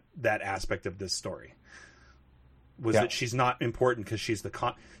of that aspect of this story. Was that she's not important because she's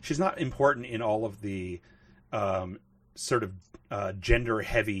she's not important in all of the sort of gender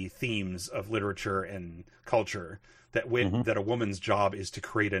heavy themes of literature and culture that that a woman's job is to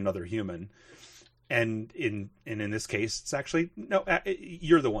create another human. And in this case, it's actually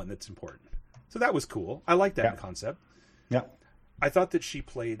you're the one that's important. So that was cool. I like that concept. Yeah. I thought that she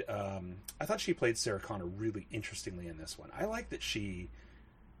played. She played Sarah Connor really interestingly in this one. I like that she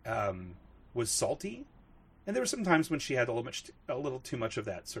was salty, and there were some times when she had a little too much of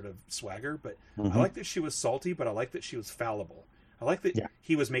that sort of swagger. But I like that she was salty, but I like that she was fallible. I like that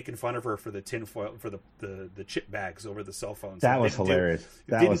he was making fun of her for the tinfoil, for the chip bags over the cell phones. That was hilarious.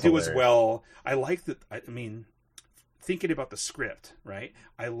 Didn't do as well. I like that. I mean, thinking about the script, right?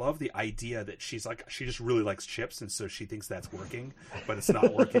 I love the idea that she just really likes chips, and so she thinks that's working, but it's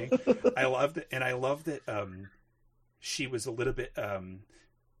not working. I loved it, and I love that she was a little bit.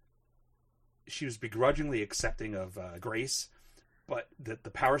 She was begrudgingly accepting of Grace, but that the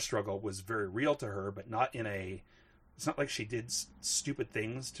power struggle was very real to her, but not in a. It's not like she did stupid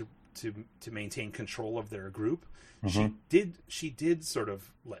things to maintain control of their group. Mhm. She did sort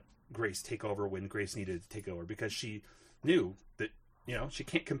of let Grace take over when Grace needed to take over, because she knew that, she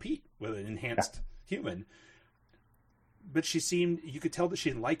can't compete with an enhanced human. But you could tell that she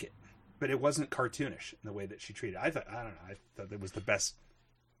didn't like it, but it wasn't cartoonish in the way that she treated it. I don't know. I thought it was the best.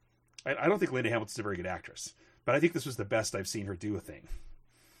 I don't think Linda Hamilton's a very good actress, but I think this was the best I've seen her do a thing.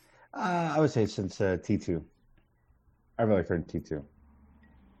 I would say since T2. I really liked her in T2.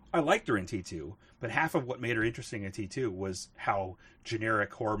 I liked her in T2, but half of what made her interesting in T2 was how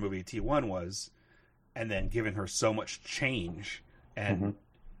generic horror movie T1 was, and then giving her so much change and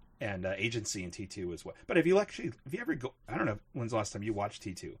agency in T2 as well. But if you ever go, I don't know when's the last time you watched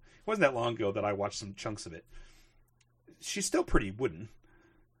T2. It wasn't that long ago that I watched some chunks of it. She's still pretty wooden.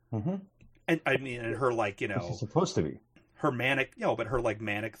 Mm-hmm. And I mean, and her she's supposed to be. Her manic, but her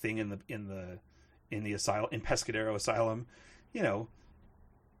manic thing in the asylum, in Pescadero Asylum,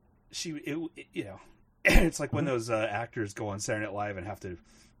 it's like when those actors go on Saturday Night Live and have to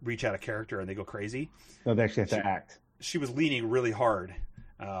reach out a character and they go crazy. No, they actually have to act. She was leaning really hard.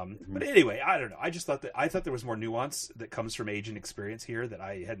 But anyway, I don't know. I thought there was more nuance that comes from age and experience here that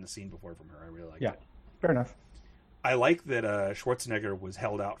I hadn't seen before from her. I really liked it. Fair enough. I like that Schwarzenegger was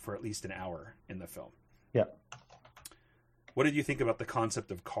held out for at least an hour in the film. Yeah. What did you think about the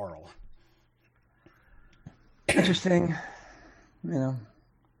concept of Carl? Interesting. I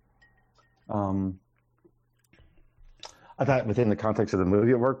thought within the context of the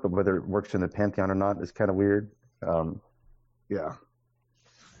movie it worked, but whether it works in the pantheon or not is kind of weird. Yeah.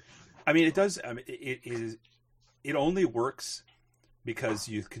 I mean, it does. I mean, it only works because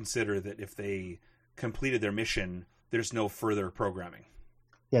you consider that if they completed their mission, there's no further programming.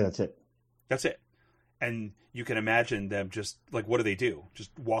 Yeah, that's it. That's it. And you can imagine them just what do they do?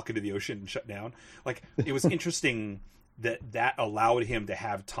 Just walk into the ocean and shut down? It was interesting that allowed him to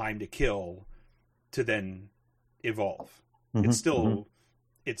have time to kill to then evolve. Mm-hmm.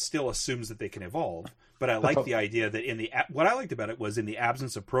 It still assumes that they can evolve, but I like the idea that what I liked about it was in the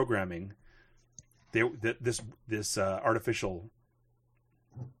absence of programming, this artificial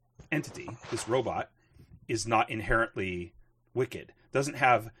entity, this robot, is not inherently wicked. Doesn't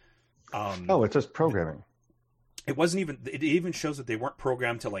have. It's just programming. It wasn't even. It even shows that they weren't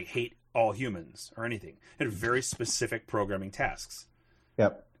programmed to hate all humans or anything. It had very specific programming tasks.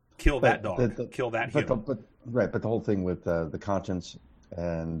 Yep. Kill that dog. Kill that human. But the whole thing with the conscience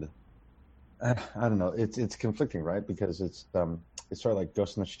and I don't know. It's conflicting, right? Because it's sort of like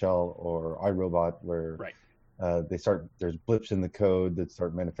Ghost in the Shell or iRobot, where there's blips in the code that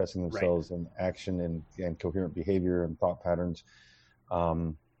start manifesting themselves in action and coherent behavior and thought patterns.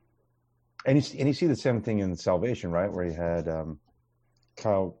 And you see the same thing in Salvation, right? Where you had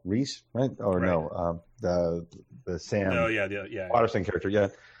Kyle Reese, right? Or right. No, the Sam Watterson character, yeah.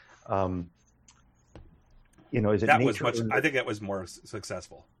 Is it that nature? I think that was more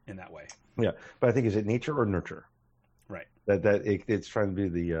successful in that way. Yeah, but I think is it nature or nurture? Right. It's trying to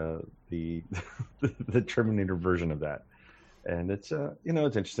be the Terminator version of that, and it's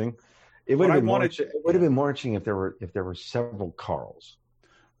it's interesting. It would have been more interesting if there were several Carls.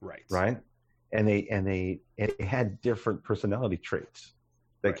 Right. Right. And they had different personality traits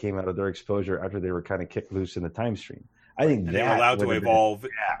that came out of their exposure after they were kind of kicked loose in the time stream. I think they were allowed to evolve.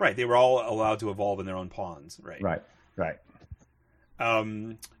 Right. They were all allowed to evolve in their own ponds. Right. Right.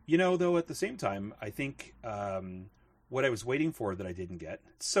 Though at the same time, I think what I was waiting for that I didn't get.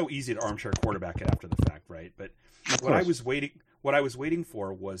 It's so easy to armchair quarterback it after the fact, right? But what I was waiting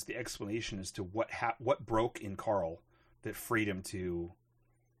for was the explanation as to what broke in Carl that freed him to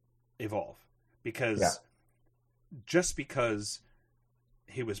evolve. Because just because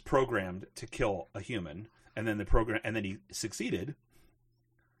he was programmed to kill a human and then he succeeded,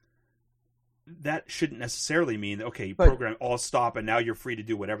 that shouldn't necessarily mean program all stop and now you're free to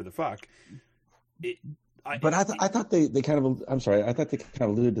do whatever the fuck. I thought they kind of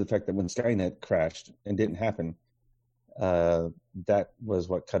alluded to the fact that when Skynet crashed and didn't happen, that was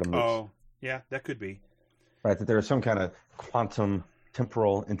what cut him loose. Oh, yeah, that could be. Right, that there was some kind of quantum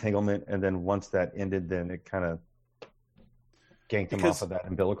temporal entanglement, and then once that ended, then it kind of ganked him off of that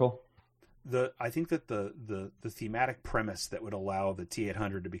umbilical. I think that the thematic premise that would allow the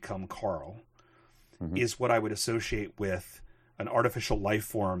T-800 to become Carl is what I would associate with an artificial life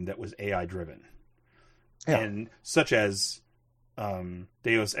form that was AI driven, and such as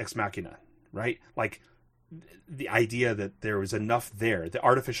Deus Ex Machina, right? Like the idea that there was enough there, the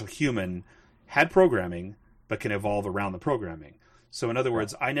artificial human had programming but can evolve around the programming. So in other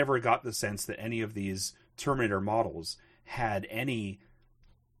words, I never got the sense that any of these Terminator models had any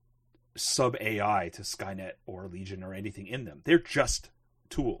sub-AI to Skynet or Legion or anything in them. They're just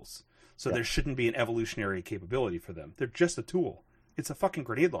tools. So there shouldn't be an evolutionary capability for them. They're just a tool. It's a fucking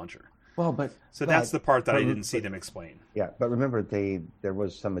grenade launcher. Well, that's the part that I didn't see them explain. Yeah, but remember, there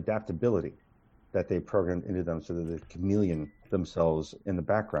was some adaptability that they programmed into them so that they chameleon themselves in the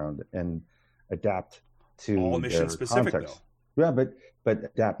background and adapt to all mission specific context. though. Yeah, but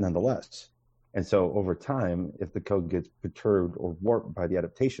adapt nonetheless. And so over time, if the code gets perturbed or warped by the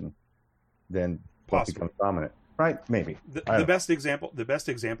adaptation, then what becomes dominant? Right? Maybe. The best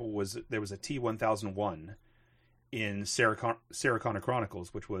example was there was a T-1001 in Sarah Connor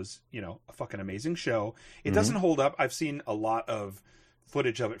Chronicles, which was, a fucking amazing show. It doesn't hold up. I've seen a lot of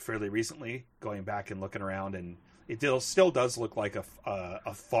footage of it fairly recently, going back and looking around, and it still does look like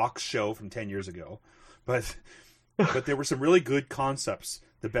a Fox show from 10 years ago. But there were some really good concepts,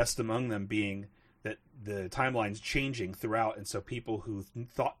 the best among them being that the timeline's changing throughout, and so people who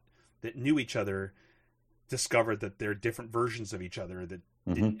thought that knew each other discovered that they're different versions of each other that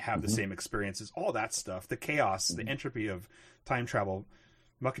didn't have the same experiences, all that stuff, the chaos, the entropy of time travel,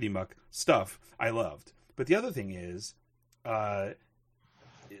 muckety muck stuff I loved. But the other thing is,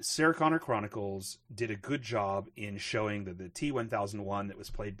 Sarah Connor Chronicles did a good job in showing that the T-1001 that was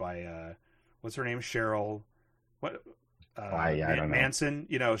played by, what's her name? Cheryl, I don't know. Manson,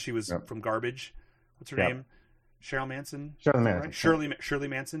 she was from Garbage. What's her name? Cheryl Manson? Shirley Manson. Right? Shirley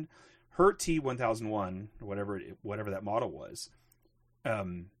Manson. Her T-1001, or whatever that model was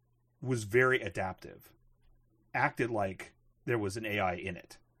very adaptive. Acted like there was an AI in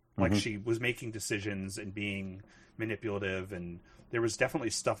it. Like she was making decisions and being manipulative, and there was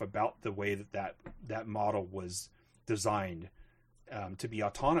definitely stuff about the way that model was designed to be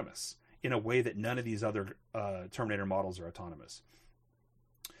autonomous in a way that none of these other Terminator models are autonomous.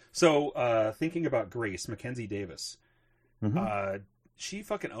 So thinking about Grace, Mackenzie Davis, she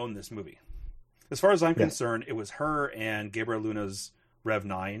fucking owned this movie. As far as I'm concerned, it was her and Gabriel Luna's Rev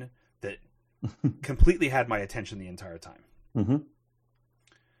 9 that completely had my attention the entire time.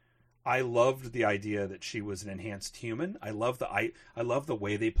 I loved the idea that she was an enhanced human. I love the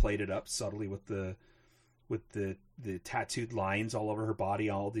way they played it up subtly with the tattooed lines all over her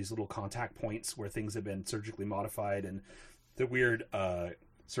body, all these little contact points where things have been surgically modified, and the weird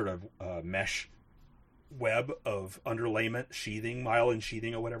sort of mesh web of underlayment, sheathing, myelin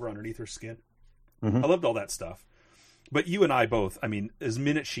sheathing or whatever underneath her skin. I loved all that stuff. But you and I both, as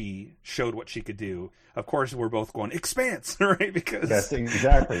minute she showed what she could do, of course we're both going, Expanse, right? Because yes,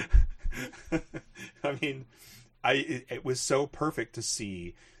 exactly. It was so perfect to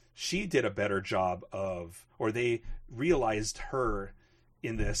see. She did a better job or they realized her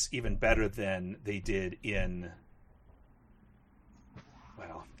in this even better than they did in,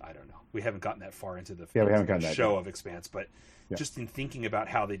 well, I don't know. We haven't gotten that far into the show of Expanse, but just in thinking about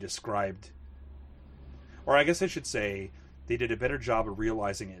how they described, or I guess I should say, they did a better job of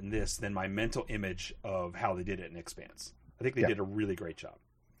realizing it in this than my mental image of how they did it in Expanse. I think they did a really great job.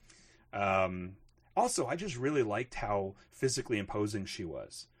 Also, I just really liked how physically imposing she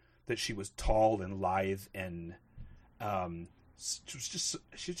was. That she was tall and lithe, and she's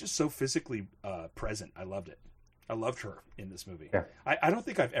just so physically present. I loved it. I loved her in this movie. Yeah. I don't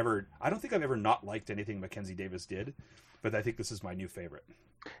think I've ever not liked anything Mackenzie Davis did, but I think this is my new favorite.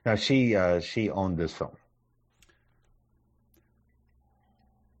 Now she owned this film.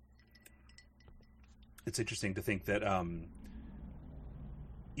 It's interesting to think that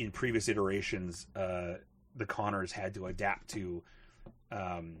in previous iterations, the Connors had to adapt to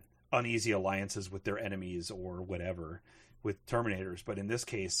uneasy alliances with their enemies or whatever with Terminators. But in this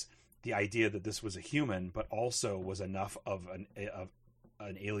case, the idea that this was a human, but also was enough of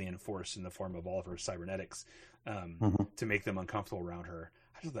an alien force in the form of all of her cybernetics to make them uncomfortable around her.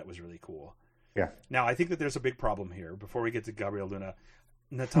 I thought that was really cool. Yeah. Now, I think that there's a big problem here. Before we get to Gabriel Luna,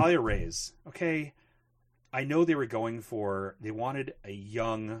 Natalia Reyes. Okay, I know they wanted a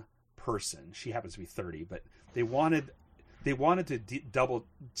young person. She happens to be 30, but they wanted to double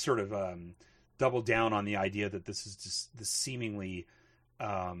down on the idea that this is just the seemingly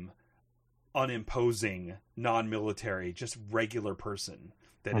unimposing, non-military, just regular person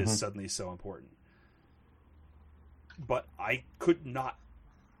that is suddenly so important. But I could not.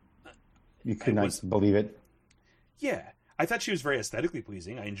 You could not believe it. Yeah, I thought she was very aesthetically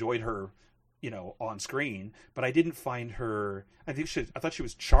pleasing. I enjoyed her, on screen, but I didn't find her. I thought she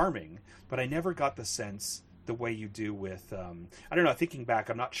was charming, but I never got the sense the way you do with. I don't know. Thinking back,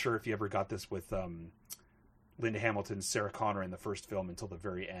 I'm not sure if you ever got this with Linda Hamilton's Sarah Connor in the first film until the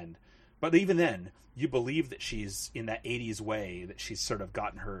very end. But even then, you believe that she's in that 80s way, that she's sort of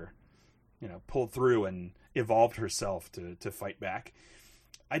gotten her, pulled through and evolved herself to fight back.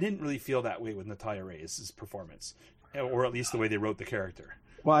 I didn't really feel that way with Natalia Reyes' performance. or at least the way they wrote the character.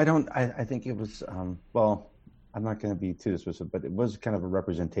 Well, I think it was. Well, I'm not going to be too specific, but it was kind of a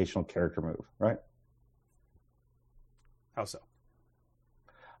representational character move, right? How so?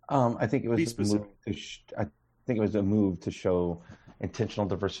 I think it was Be a specific. move I think it was a move to show intentional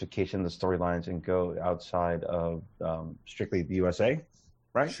diversification in the storylines and go outside of strictly the USA,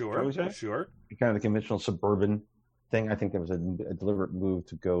 right? Shall we say? Sure. Kind of the conventional suburban thing. I think there was a deliberate move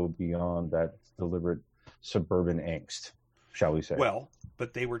to go beyond that deliberate suburban angst, shall we say? Well,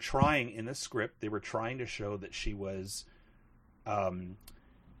 but they were trying in the script. They were trying to show that she was a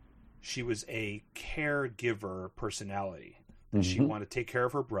caregiver personality. She wanted to take care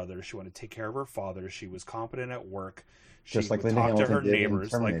of her brother. She wanted to take care of her father. She was competent at work. She Just like would Linda talk to Hamilton her did in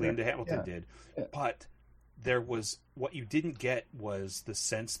neighbors, like Terminator. Linda Hamilton Yeah. did. Yeah. But there was what you didn't get was the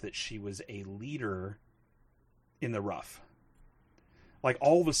sense that she was a leader in the rough. Like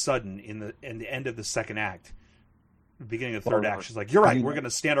all of a sudden, in the end of the second act, beginning of the third act, she's like, "You're right. We're going to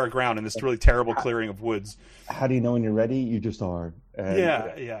stand our ground in this really terrible clearing of woods." How do you know when you're ready? You just are. And,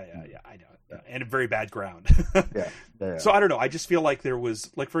 Yeah. I know. And a very bad ground. Yeah. So I don't know. I just feel like there was,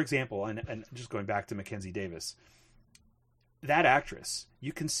 like, for example, and just going back to Mackenzie Davis, that actress,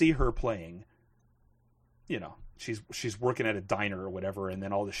 you can see her playing, she's working at a diner or whatever, and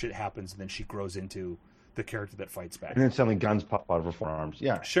then all this shit happens, and then she grows into the character that fights back. And then suddenly guns pop out of her forearms.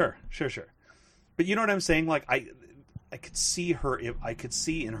 Yeah. Sure. But you know what I'm saying? Like, I could see her, I could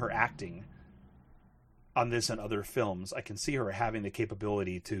see in her acting on this and other films, I can see her having the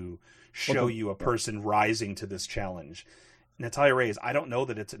capability to show you a person rising to this challenge. Natalia Reyes, I don't know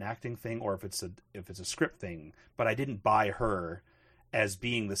that it's an acting thing or if it's a script thing, but I didn't buy her as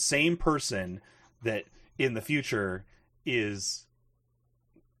being the same person that in the future is,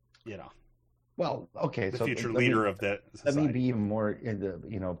 Well, okay. the so future let me- leader of that society. Let me be even more into,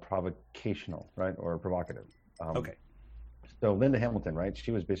 provocational, right, or provocative. Okay. So Linda Hamilton, right?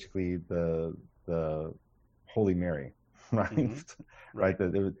 She was basically the Holy Mary, right? Mhm. Right.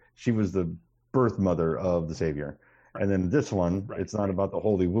 She was the birth mother of the Savior. Right. And then this one, Right. it's not about the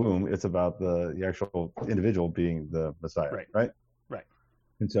holy womb; it's about the actual individual being the Messiah, Right. Right.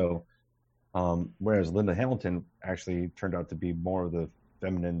 And so, whereas Linda Hamilton actually turned out to be more of the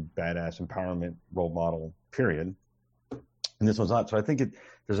feminine, badass empowerment role model, period. And this one's not. So I think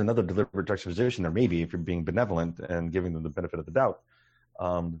there's another deliberate juxtaposition there, maybe, if you're being benevolent and giving them the benefit of the doubt,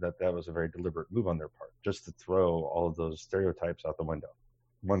 that was a very deliberate move on their part, just to throw all of those stereotypes out the window,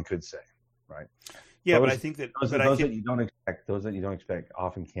 one could say, right? Yeah, Those- but I think that... Those, but I those can, that you don't expect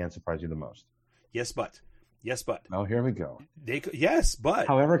often can surprise you the most. Yes, but... Oh, here we go. Yes, but...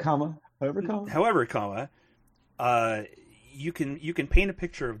 However, you can paint a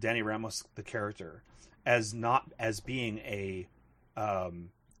picture of Danny Ramos, the character, as not as being a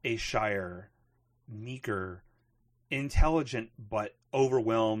shyer, meeker, intelligent, but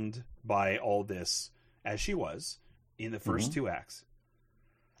overwhelmed by all this, as she was in the first two acts.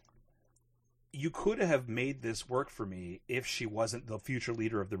 You could have made this work for me if she wasn't the future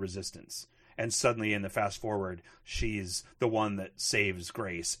leader of the resistance. And suddenly in the fast forward, she's the one that saves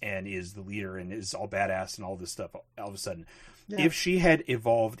Grace and is the leader and is all badass and all this stuff all of a sudden. Yeah. If she had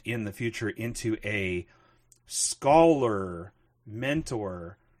evolved in the future into a scholar,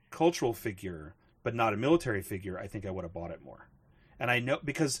 mentor, cultural figure, but not a military figure, I think I would have bought it more. And I know,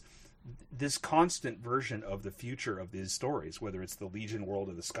 because this constant version of the future of these stories, whether it's the Legion world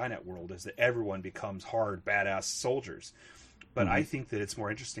or the Skynet world, is that everyone becomes hard, badass soldiers. But I think that it's more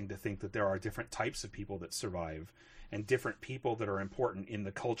interesting to think that there are different types of people that survive and different people that are important in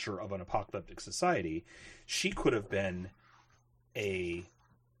the culture of an apocalyptic society. She could have been a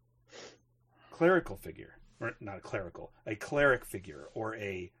clerical figure, or not a clerical, a cleric figure, or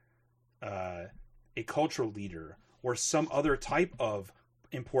a cultural leader, or some other type of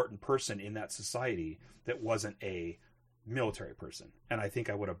important person in that society that wasn't a military person. And I think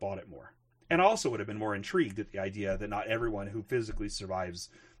I would have bought it more. And also would have been more intrigued at the idea that not everyone who physically survives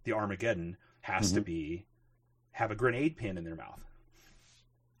the Armageddon has to have a grenade pin in their mouth.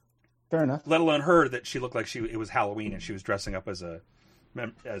 Fair enough. Let alone her, that she looked like it was Halloween and she was dressing up as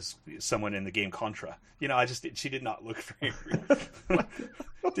someone in the game Contra. She did not look very.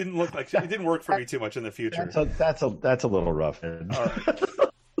 Didn't look like it didn't work for me too much in the future. That's a little rough.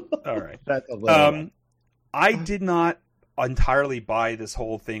 All right. That's a little. I did not entirely buy this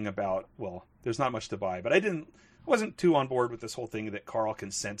whole thing about, well, there's not much to buy, but I wasn't too on board with this whole thing that Carl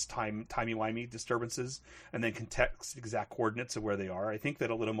can sense timey-wimey disturbances and then can text exact coordinates of where they are. I think that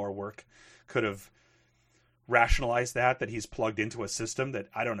a little more work could have rationalized that he's plugged into a system that,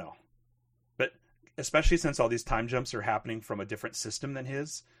 I don't know. But especially since all these time jumps are happening from a different system than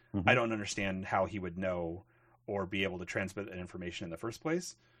his, I don't understand how he would know or be able to transmit that information in the first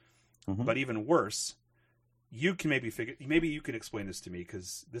place. Mhm. But even worse, you can maybe you can explain this to me,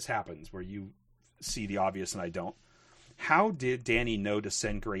 because this happens where you see the obvious and I don't. How did Danny know to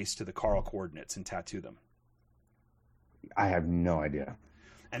send Grace to the Carl coordinates and tattoo them? I have no idea.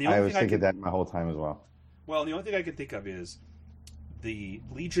 And the I only was thing thinking that my whole time as well. Well, the only thing I can think of is the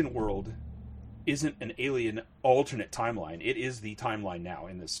Legion world isn't an alien alternate timeline. It is the timeline now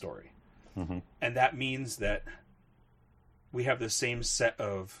in this story. Mm-hmm. And that means that we have the same set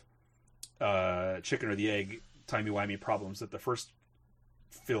of chicken or the egg timey-wimey problems that the first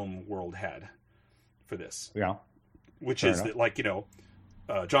film world had for this. Yeah. Which Fair is enough. that,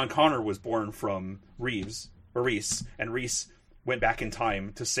 like, John Connor was born from Reese, and Reese went back in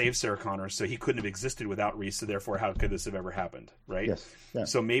time to save Sarah Connor, so he couldn't have existed without Reese, so therefore how could this have ever happened, right? Yes. Yeah.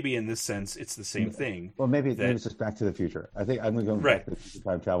 So maybe in this sense it's the same thing. Well, maybe it's just Back to the Future. I think I'm going to go Right. back to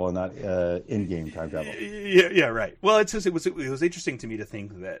time travel and not in-game time travel. Yeah, right. Well, it was interesting to me to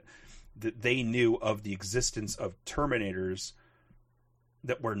think that they knew of the existence of Terminators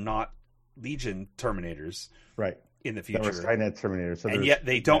that were not Legion Terminators Right. in the That future. was Skynet Terminator. So And yet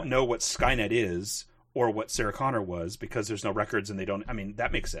they don't know what Skynet is or what Sarah Connor was, because there's no records and they don't. I mean,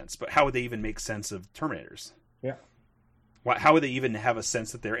 that makes sense. But how would they even make sense of Terminators? Yeah. How would they even have a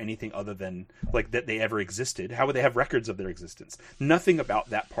sense that they're anything other than, like, that they ever existed? How would they have records of their existence? Nothing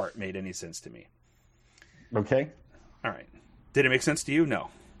about that part made any sense to me. Okay. All right. Did it make sense to you? No.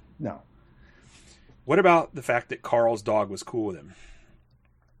 No. What about the fact that Carl's dog was cool with him?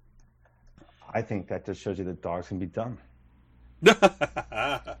 I think that just shows you that dogs can be dumb.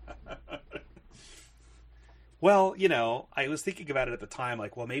 Well, I was thinking about it at the time,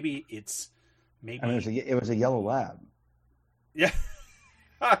 like, well, maybe. I mean, it was a yellow lab. Yeah,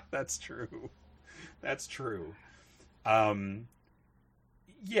 that's true. That's true.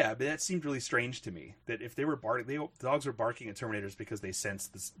 Yeah, but that seemed really strange to me. That if they were the dogs were barking at Terminators because they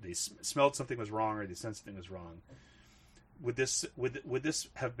sensed this, they smelled something was wrong, or they sensed something was wrong. Would this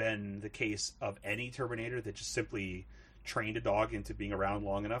have been the case of any Terminator that just simply trained a dog into being around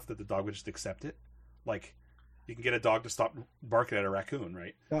long enough that the dog would just accept it? Like, you can get a dog to stop barking at a raccoon,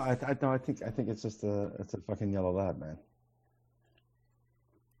 right? No, I think it's just it's a fucking yellow lab, man.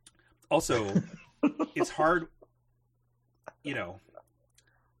 Also, it's hard,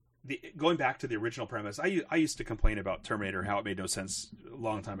 going back to the original premise. I used to complain about Terminator, how it made no sense a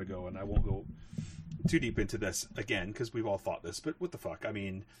long time ago, and I won't go too deep into this again because we've all thought this. But what the fuck? I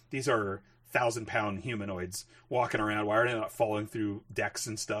mean, these are 1,000-pound humanoids walking around. Why are they not falling through decks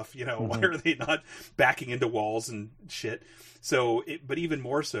and stuff? Mm-hmm. Why are they not backing into walls and shit? So, but even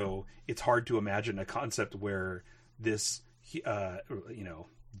more so, it's hard to imagine a concept where this,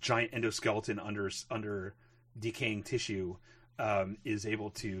 giant endoskeleton under decaying tissue is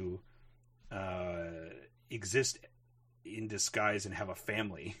able to exist in disguise and have a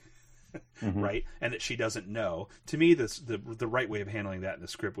family. Mm-hmm. Right, and that she doesn't know. To me, the right way of handling that in the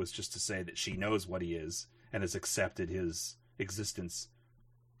script was just to say that she knows what he is and has accepted his existence,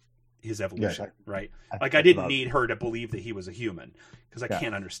 his evolution. Yes, right, I didn't need her to believe that he was a human, because I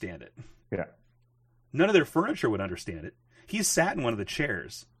can't understand it. Yeah, none of their furniture would understand it. He sat in one of the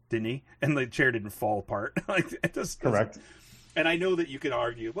chairs, didn't he? And the chair didn't fall apart. Like, it just correct. And I know that you could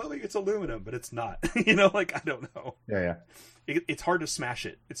argue, well, it's aluminum, but it's not. I don't know. Yeah. It's hard to smash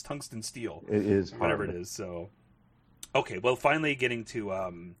it. It's tungsten steel. It is hard. Whatever it is. So, okay. Well, finally getting to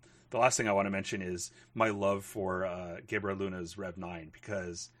the last thing I want to mention is my love for Gabriel Luna's Rev 9,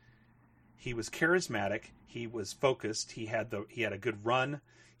 because he was charismatic. He was focused. He had a good run.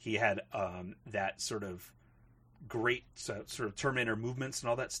 He had that sort of great sort of Terminator movements and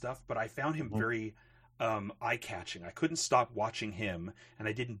all that stuff. But I found him very eye-catching. I couldn't stop watching him, and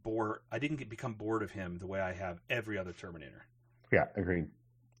I didn't become bored of him the way I have every other Terminator. Yeah, agreed.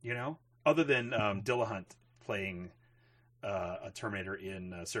 Other than Dillahunt playing a Terminator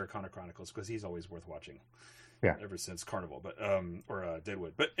in Sarah Connor Chronicles, because he's always worth watching. Yeah. Ever since Carnival, or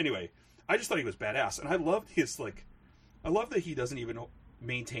Deadwood. But anyway, I just thought he was badass, and I loved I love that he doesn't even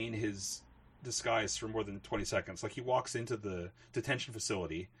maintain his disguise for more than 20 seconds. Like, he walks into the detention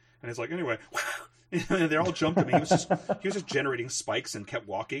facility, and it's like, anyway, and they all jumped him. He was just generating spikes and kept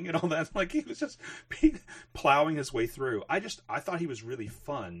walking and all that. Like, he was just plowing his way through. I thought he was really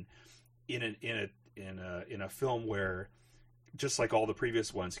fun in a film where, just like all the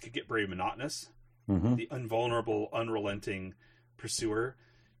previous ones, it could get very monotonous. Mm-hmm. The invulnerable, unrelenting pursuer.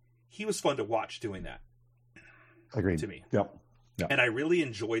 He was fun to watch doing that. Agreed. To me. Yep. And I really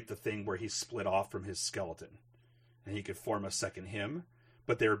enjoyed the thing where he split off from his skeleton, and he could form a second him,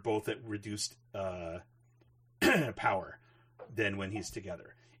 but they're both at reduced power than when he's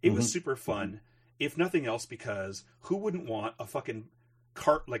together. It was super fun. if nothing else, because who wouldn't want a fucking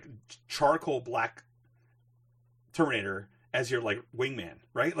charcoal black Terminator as your like wingman,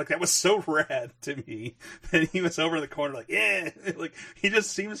 right? Like that was so rad to me. And he was over in the corner like, yeah, like he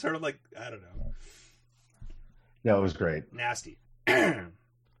just seems sort of like, I don't know. Yeah, it was great. Nasty.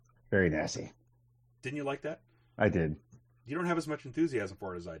 Very nasty. Didn't you like that? I did. You don't have as much enthusiasm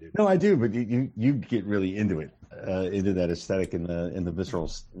for it as I do. No, I do, but you get really into it, into that aesthetic and the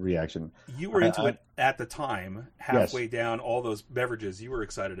visceral reaction. You were into it at the time, halfway down all those beverages. You were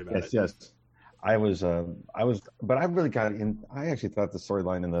excited about it. Yes. I was, but I really got in. I actually thought the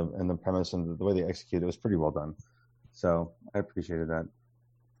storyline and the premise and the way they executed it was pretty well done. So I appreciated that.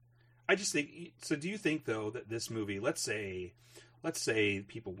 I just think. So, do you think though that this movie, let's say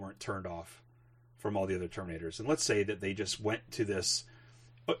people weren't turned off from all the other Terminators, and let's say that they just went to this,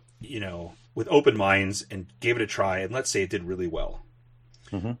 with open minds and gave it a try, and let's say it did really well.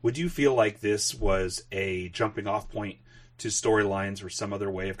 Mm-hmm. Would you feel like this was a jumping off point to storylines or some other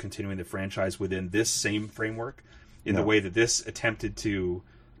way of continuing the franchise within this same framework in the way that this attempted to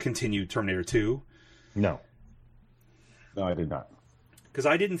continue Terminator 2? No, I did not. Because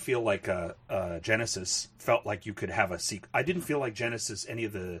I didn't feel like Genesis felt like you could have a sequel. I didn't feel like Genesis, any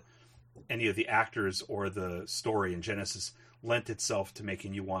of the actors or the story in Genesis lent itself to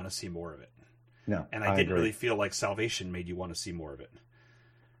making you want to see more of it. No, and I didn't really feel like Salvation made you want to see more of it.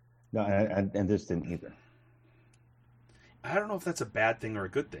 No, and this didn't either. I don't know if that's a bad thing or a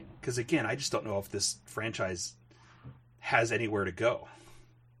good thing. Because again, I just don't know if this franchise has anywhere to go.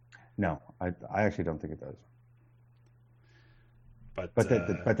 No, I actually don't think it does. But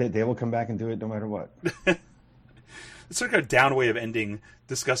they will come back and do it no matter what. It's sort of a down way of ending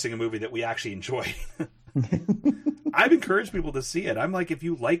discussing a movie that we actually enjoy. I've encouraged people to see it. I'm like, if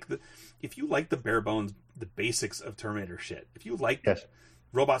you like the bare bones, the basics of Terminator shit, if you like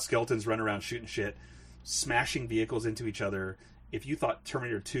robot skeletons running around shooting shit, smashing vehicles into each other, if you thought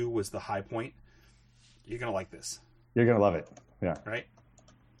Terminator 2 was the high point, you're gonna like this. You're gonna love it. Yeah. Right.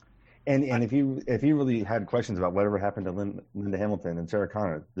 And if you really had questions about whatever happened to Linda Hamilton and Sarah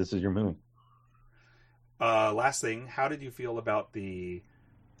Connor, this is your movie. Last thing, how did you feel about the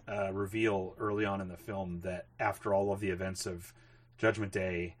reveal early on in the film that after all of the events of Judgment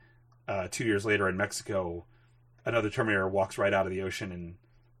Day, 2 years later in Mexico, another Terminator walks right out of the ocean and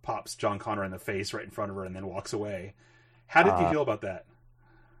pops John Connor in the face right in front of her and then walks away? How did you feel about that?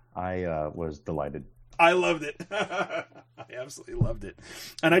 I was delighted. I loved it. I absolutely loved it.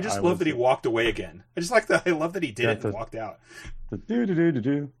 And I just love that he walked away again. I love that he did it and walked out.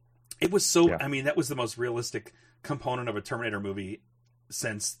 It was so, I mean, that was the most realistic component of a Terminator movie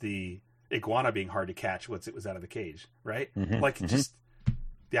since the iguana being hard to catch once it was out of the cage, right? Mm-hmm, just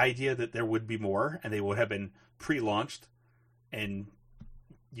the idea that there would be more and they would have been pre-launched and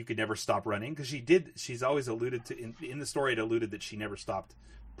you could never stop running. Because she's always alluded to, in the story it alluded that she never stopped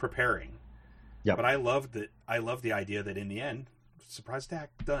preparing. Yeah, but I loved the idea that in the end, surprise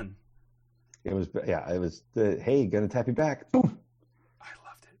attack, done. It was hey, gonna tap you back. Boom. I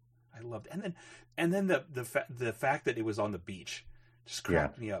loved it. And then the fact that it was on the beach just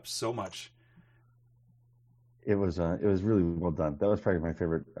cracked me up so much. It was really well done. That was probably my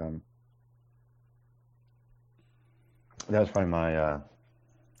favorite. That was probably my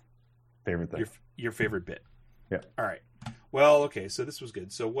favorite thing. Your favorite bit. Yeah. All right. Well, okay, so this was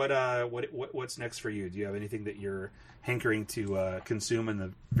good. So what's next for you? Do you have anything that you're hankering to consume in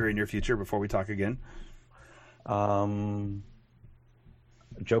the very near future before we talk again?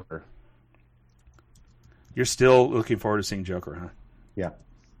 Joker. You're still looking forward to seeing Joker, huh? Yeah.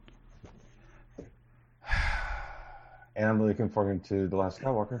 And I'm looking forward to The Last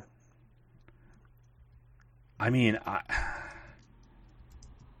Skywalker. I mean,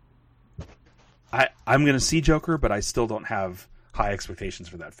 I'm going to see Joker, but I still don't have high expectations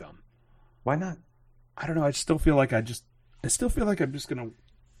for that film. Why not? I don't know. I still feel like I'm just going to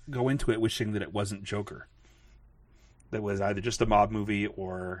go into it wishing that it wasn't Joker. That was either just a mob movie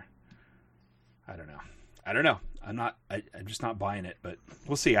or I don't know. I'm just not buying it, but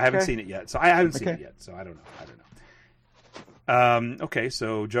we'll see. I haven't seen it yet. So I haven't seen it yet. So I don't know. Okay.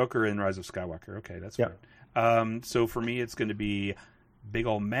 So Joker and Rise of Skywalker. Okay. That's fine. So for me, it's going to be big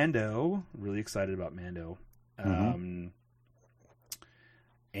old Mando. Really excited about Mando. And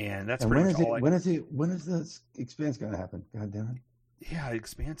that's pretty much all. When is the Expanse going to happen? God damn it. Yeah,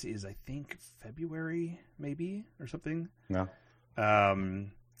 Expanse is, I think, February, maybe, or something. No.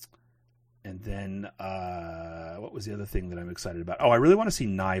 And then, what was the other thing that I'm excited about? Oh, I really want to see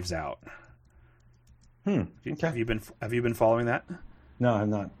Knives Out. Okay. Have you been following that? No, I'm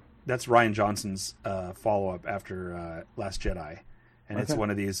not. That's Rian Johnson's follow-up after Last Jedi. and it's one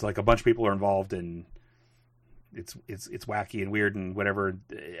of these, like, a bunch of people are involved, and it's wacky and weird and whatever.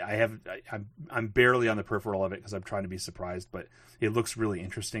 I'm barely on the peripheral of it because I'm trying to be surprised, but it looks really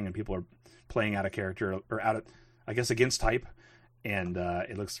interesting, and people are playing out of character or out of, I guess, against type, and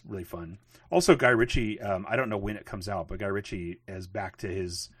it looks really fun. Also, Guy Ritchie, I don't know when it comes out, but Guy Ritchie is back to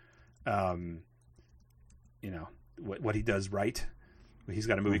his, what he does right. He's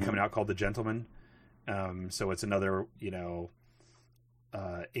got a movie coming out called The Gentleman. So it's another,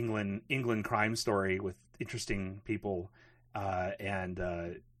 England crime story with interesting people and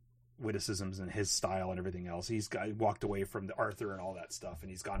witticisms and his style and everything else. He walked away from the Arthur and all that stuff, and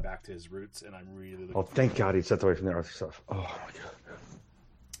he's gone back to his roots. And I'm really looking thank God he stepped away from the Arthur stuff. Oh my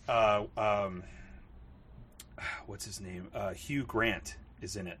God. What's his name? Hugh Grant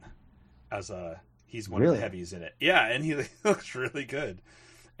is in it as he's one of the heavies in it. Yeah, and he looks really good.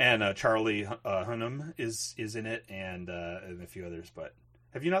 And Charlie Hunnam is in it, and a few others. But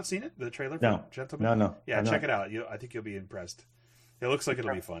have you not seen it? The trailer for Gentleman? No. Yeah, check it out. I think you'll be impressed. It looks like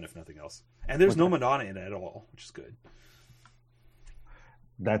it'll be fun, if nothing else. And there's no Madonna in it at all, which is good.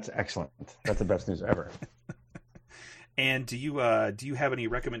 That's excellent. That's the best news ever. And do you have any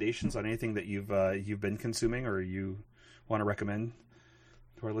recommendations on anything that you've been consuming or you want to recommend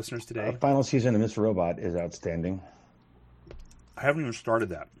to our listeners today? Final season of Mr. Robot is outstanding. I haven't even started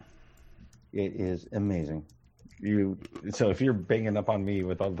that. It is amazing. So if you're banging up on me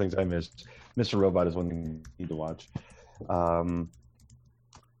with all the things I missed, Mr. Robot is one thing you need to watch. That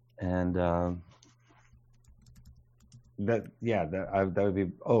would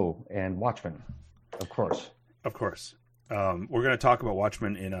be. Oh, and Watchmen, of course. We're going to talk about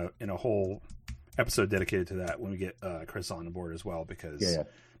Watchmen in a whole episode dedicated to that when we get Chris on board as well. Because,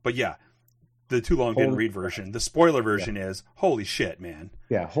 but yeah, the too long didn't read version. The spoiler version is holy shit, man.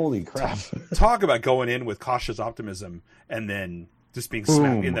 Yeah, holy crap. Talk about going in with cautious optimism and then just being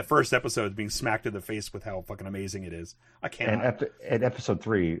smacked in the first episode, being smacked in the face with how fucking amazing it is. I can't. And episode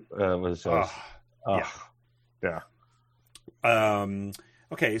 3 was.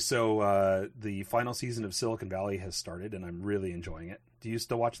 Okay, so the final season of Silicon Valley has started, and I'm really enjoying it. Do you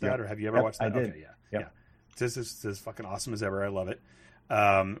still watch that, or have you ever watched that? I did. Okay, yeah. This is fucking awesome as ever. I love it.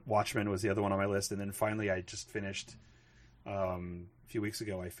 Watchmen was the other one on my list, and then finally I just finished a few weeks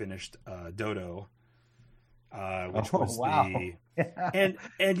ago. I finished Dodo, which was the and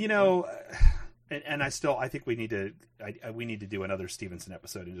I think we need to do another Stevenson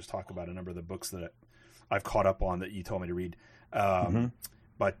episode and just talk about a number of the books that I've caught up on that you told me to read.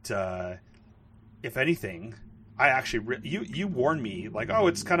 But if anything, I actually you warned me like, oh,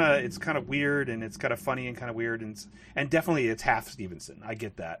 it's kind of weird and it's kind of funny and kind of weird and definitely it's half Stevenson. I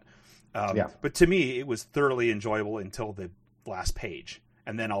get that. But to me, it was thoroughly enjoyable until the last page,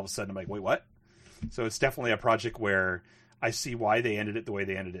 and then all of a sudden I'm like, wait, what? So it's definitely a project where I see why they ended it the way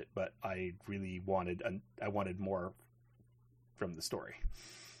they ended it, but I really wanted more from the story.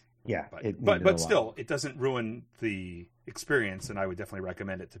 Yeah, but still, it doesn't ruin the experience, and I would definitely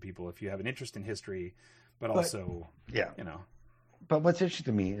recommend it to people if you have an interest in history, but also, But what's interesting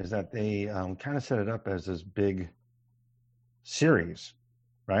to me is that they kind of set it up as this big series,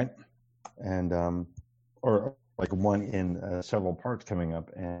 right? And or like one in several parts coming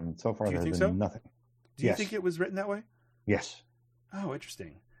up, and so far there's been nothing. Do you think it was written that way? Yes. Oh,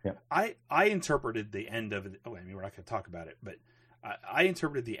 interesting. Yeah. I interpreted the end of we're not going to talk about it, but I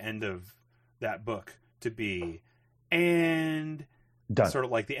interpreted the end of that book to be done. Sort of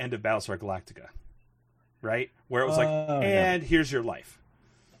like the end of Battlestar Galactica, right? Where it was here's your life.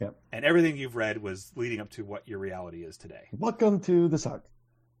 Yep. And everything you've read was leading up to what your reality is today. Welcome to the suck.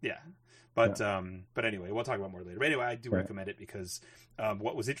 Yeah. But anyway, we'll talk about more later. But anyway, I do recommend it because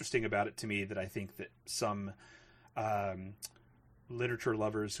what was interesting about it to me that I think that some literature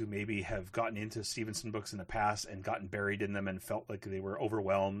lovers who maybe have gotten into Stevenson books in the past and gotten buried in them and felt like they were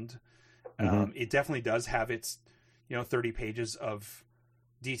overwhelmed. It definitely does have its, 30 pages of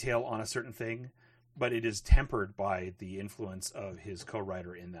detail on a certain thing, but it is tempered by the influence of his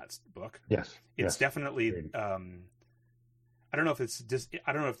co-writer in that book. Yes. It's definitely, I don't know if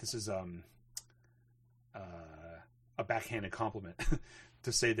this is a backhanded compliment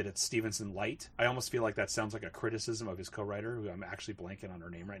to say that it's Stevenson light. I almost feel like that sounds like a criticism of his co-writer, who I'm actually blanking on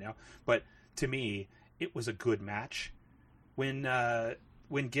her name right now. But to me, it was a good match. When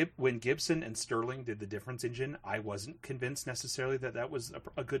Gibson and Sterling did the Difference Engine, I wasn't convinced necessarily that was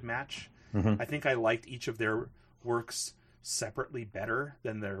a good match. I think I liked each of their works separately better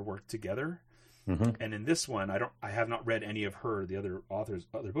than their work together. And in this one, I have not read any of the other authors'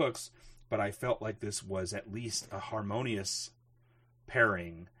 other books, but I felt like this was at least a harmonious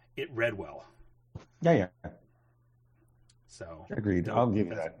pairing. It read well. Yeah. So Agreed. I'll give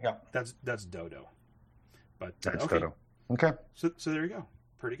you that. Yeah. That's Dodo. But That's okay. Dodo. Okay. So there you go.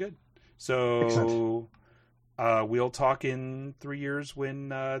 Pretty good. So we'll talk in 3 years when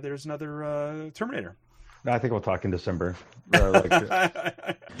there's another Terminator. No, I think we'll talk in December.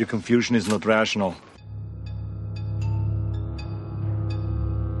 Your confusion is not rational.